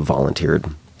people who volunteered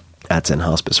at Zen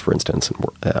Hospice, for instance,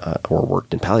 or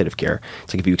worked in palliative care.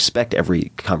 It's like if you expect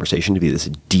every conversation to be this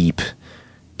deep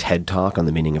TED talk on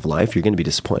the meaning of life, you're going to be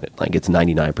disappointed. Like it's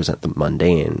 99% the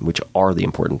mundane, which are the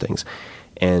important things.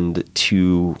 And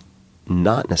to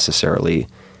not necessarily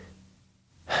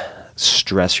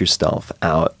stress yourself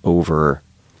out over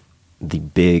the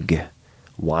big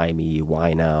why me,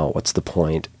 why now, what's the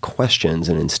point questions,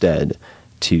 and instead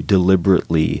to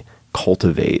deliberately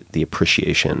cultivate the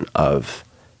appreciation of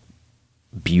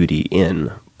beauty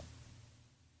in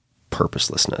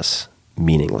purposelessness,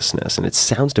 meaninglessness. And it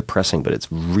sounds depressing, but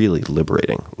it's really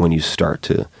liberating when you start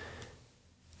to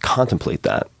contemplate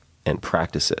that and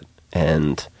practice it.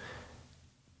 And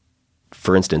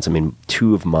for instance, I mean,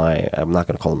 2 of my, I'm not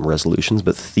going to call them resolutions,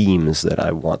 but themes that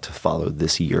I want to follow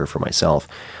this year for myself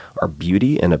are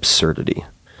beauty and absurdity.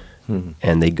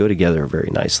 And they go together very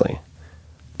nicely.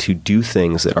 To do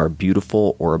things that are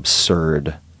beautiful or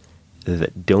absurd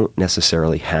that don't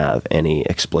necessarily have any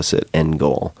explicit end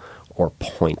goal or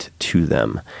point to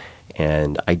them.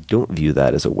 And I don't view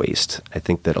that as a waste. I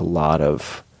think that a lot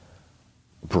of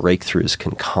breakthroughs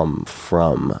can come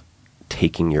from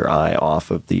taking your eye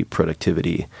off of the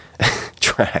productivity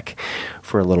track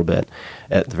for a little bit,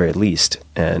 at the very least,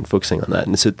 and focusing on that.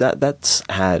 And so that's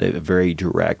had a very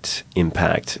direct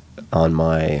impact on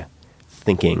my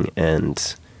thinking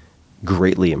and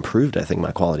greatly improved, I think,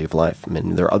 my quality of life. I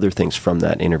mean, there are other things from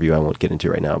that interview I won't get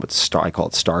into right now, but I call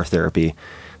it star therapy,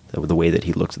 the way that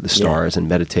he looks at the stars and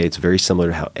meditates, very similar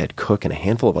to how Ed Cook and a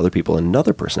handful of other people,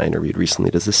 another person I interviewed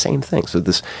recently, does the same thing. So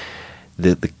this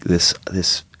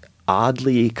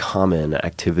oddly common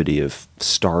activity of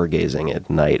stargazing at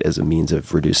night as a means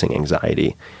of reducing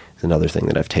anxiety is another thing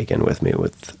that I've taken with me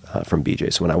from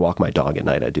BJ. So when I walk my dog at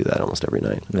night, I do that almost every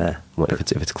night,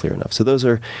 if it's clear enough. So those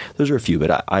are a few,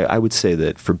 but I would say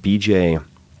that for BJ,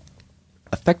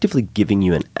 effectively giving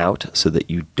you an out so that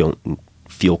you don't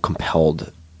feel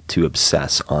compelled to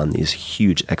obsess on these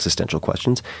huge existential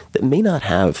questions that may not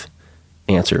have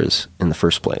answers in the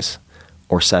first place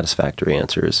or satisfactory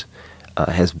answers,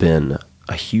 has been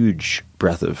a huge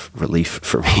breath of relief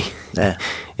for me,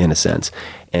 in a sense.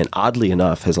 And oddly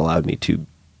enough, has allowed me to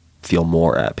feel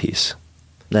more at peace.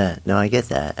 Yeah, no, I get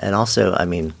that. And also, I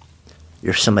mean,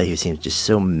 you're somebody who seems just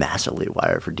so massively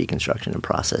wired for deconstruction and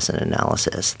process and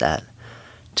analysis that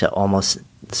to almost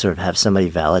sort of have somebody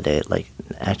validate, like,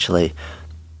 actually,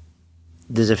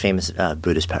 there's a famous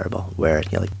Buddhist parable where,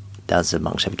 like, thousands of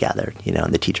monks have gathered,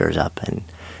 and the teacher is up,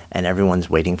 and everyone's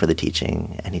waiting for the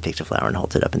teaching, and he takes a flower and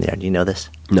holds it up in the air. Do you know this?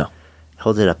 No.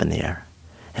 Holds it up in the air,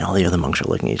 and all the other monks are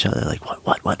looking at each other like,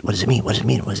 what does it mean? What does it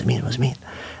mean? What does it mean? What does it mean?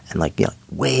 And, like,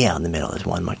 way out in the middle, there's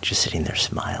one monk just sitting there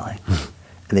smiling.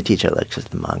 And the teacher looks at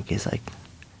the monk. He's like,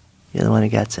 you're the one who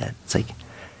gets it. It's like,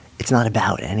 it's not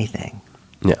about anything.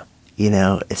 Yeah.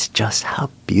 It's just how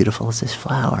beautiful is this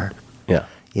flower? Yeah.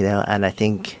 And I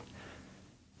think,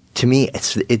 to me,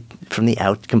 it's from the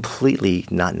out, completely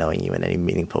not knowing you in any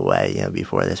meaningful way,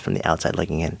 before this, from the outside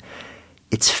looking in,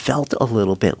 it's felt a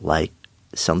little bit like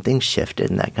something shifted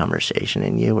in that conversation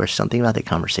in you, or something about the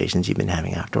conversations you've been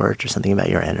having afterwards, or something about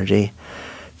your energy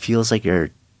feels like you're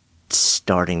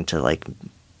starting to, like,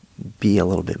 be a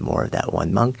little bit more of that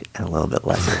one monk and a little bit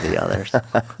less of the others.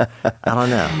 I don't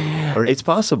know. Or It's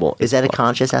possible. Is that a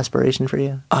conscious aspiration for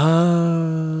you?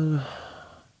 I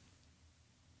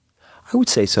would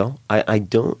say so. I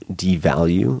don't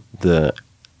devalue the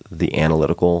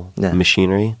analytical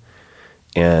machinery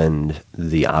and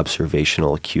the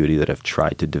observational acuity that I've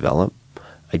tried to develop.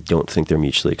 I don't think they're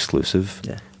mutually exclusive,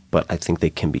 but I think they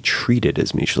can be treated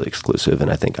as mutually exclusive, and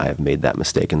I think I have made that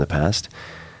mistake in the past.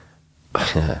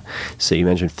 So you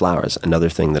mentioned flowers. Another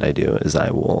thing that I do is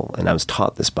I was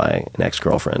taught this by an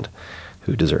ex-girlfriend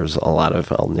who deserves a lot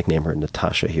of, I'll nickname her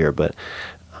Natasha here, but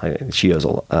I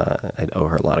owe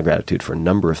her a lot of gratitude for a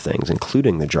number of things,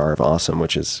 including the jar of awesome,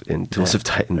 which is in Tools of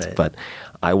Titans. Right. But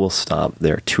I will stop.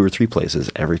 There are 2 or 3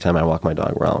 places every time I walk my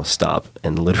dog where I'll stop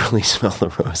and literally smell the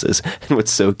roses. And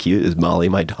what's so cute is Molly,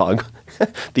 my dog,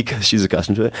 because she's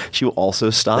accustomed to it, she will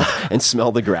also stop and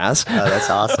smell the grass. Oh,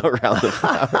 that's awesome. Around the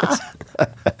flowers.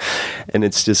 And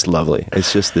it's just lovely.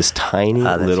 It's just this tiny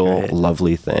little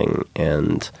lovely thing.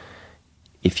 And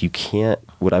if you can't,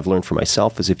 what I've learned for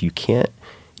myself is if you can't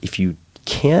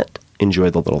enjoy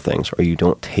the little things, or you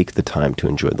don't take the time to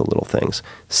enjoy the little things,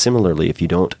 similarly, if you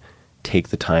don't take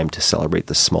the time to celebrate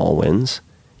the small wins,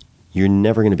 you're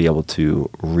never going to be able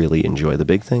to really enjoy the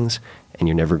big things, and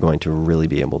you're never going to really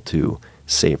be able to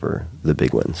savor the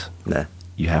big wins. Nah.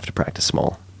 You have to practice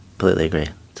small. Completely agree.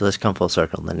 So let's come full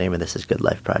circle. The name of this is Good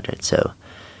Life Project. So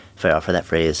if I offer that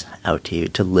phrase out to you,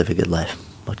 to live a good life,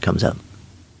 what comes up?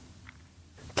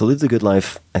 To live the good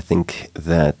life, I think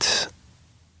that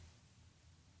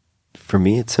for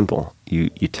me, it's simple. You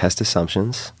test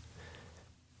assumptions.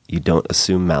 You don't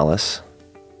assume malice.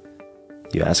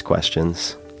 You ask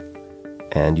questions.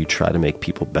 And you try to make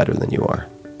people better than you are.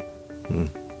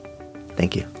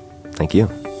 Thank you. Thank you.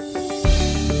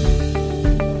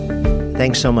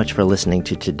 Thanks so much for listening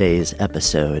to today's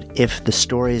episode. If the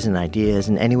stories and ideas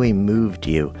in any way moved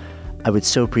you, I would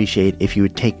so appreciate if you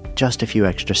would take just a few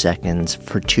extra seconds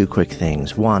for 2 quick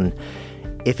things. 1,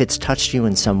 if it's touched you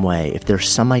in some way, if there's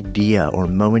some idea or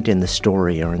moment in the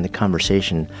story or in the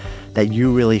conversation that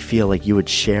you really feel like you would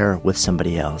share with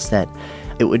somebody else, that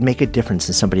it would make a difference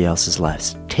in somebody else's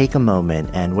lives, take a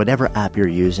moment, and whatever app you're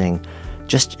using,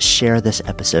 just share this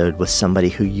episode with somebody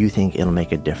who you think it'll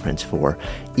make a difference for.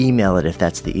 Email it if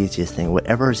that's the easiest thing,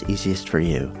 whatever is easiest for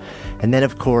you. And then,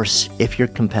 of course, if you're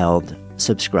compelled,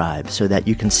 subscribe so that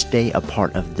you can stay a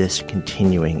part of this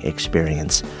continuing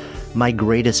experience. My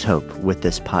greatest hope with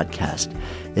this podcast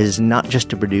is not just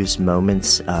to produce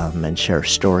moments and share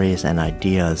stories and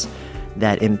ideas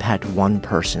that impact one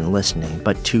person listening,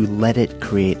 but to let it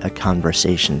create a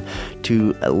conversation,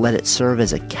 to let it serve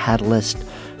as a catalyst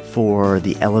for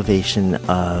the elevation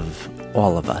of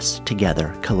all of us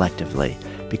together, collectively,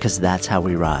 because that's how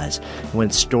we rise. When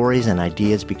stories and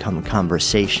ideas become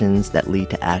conversations that lead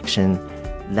to action,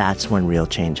 that's when real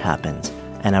change happens.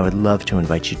 And I would love to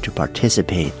invite you to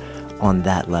participate on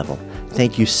that level.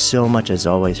 Thank you so much, as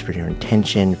always, for your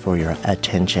intention, for your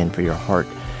attention, for your heart.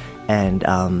 And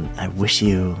I wish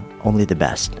you only the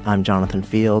best. I'm Jonathan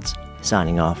Fields,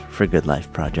 signing off for Good Life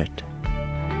Project.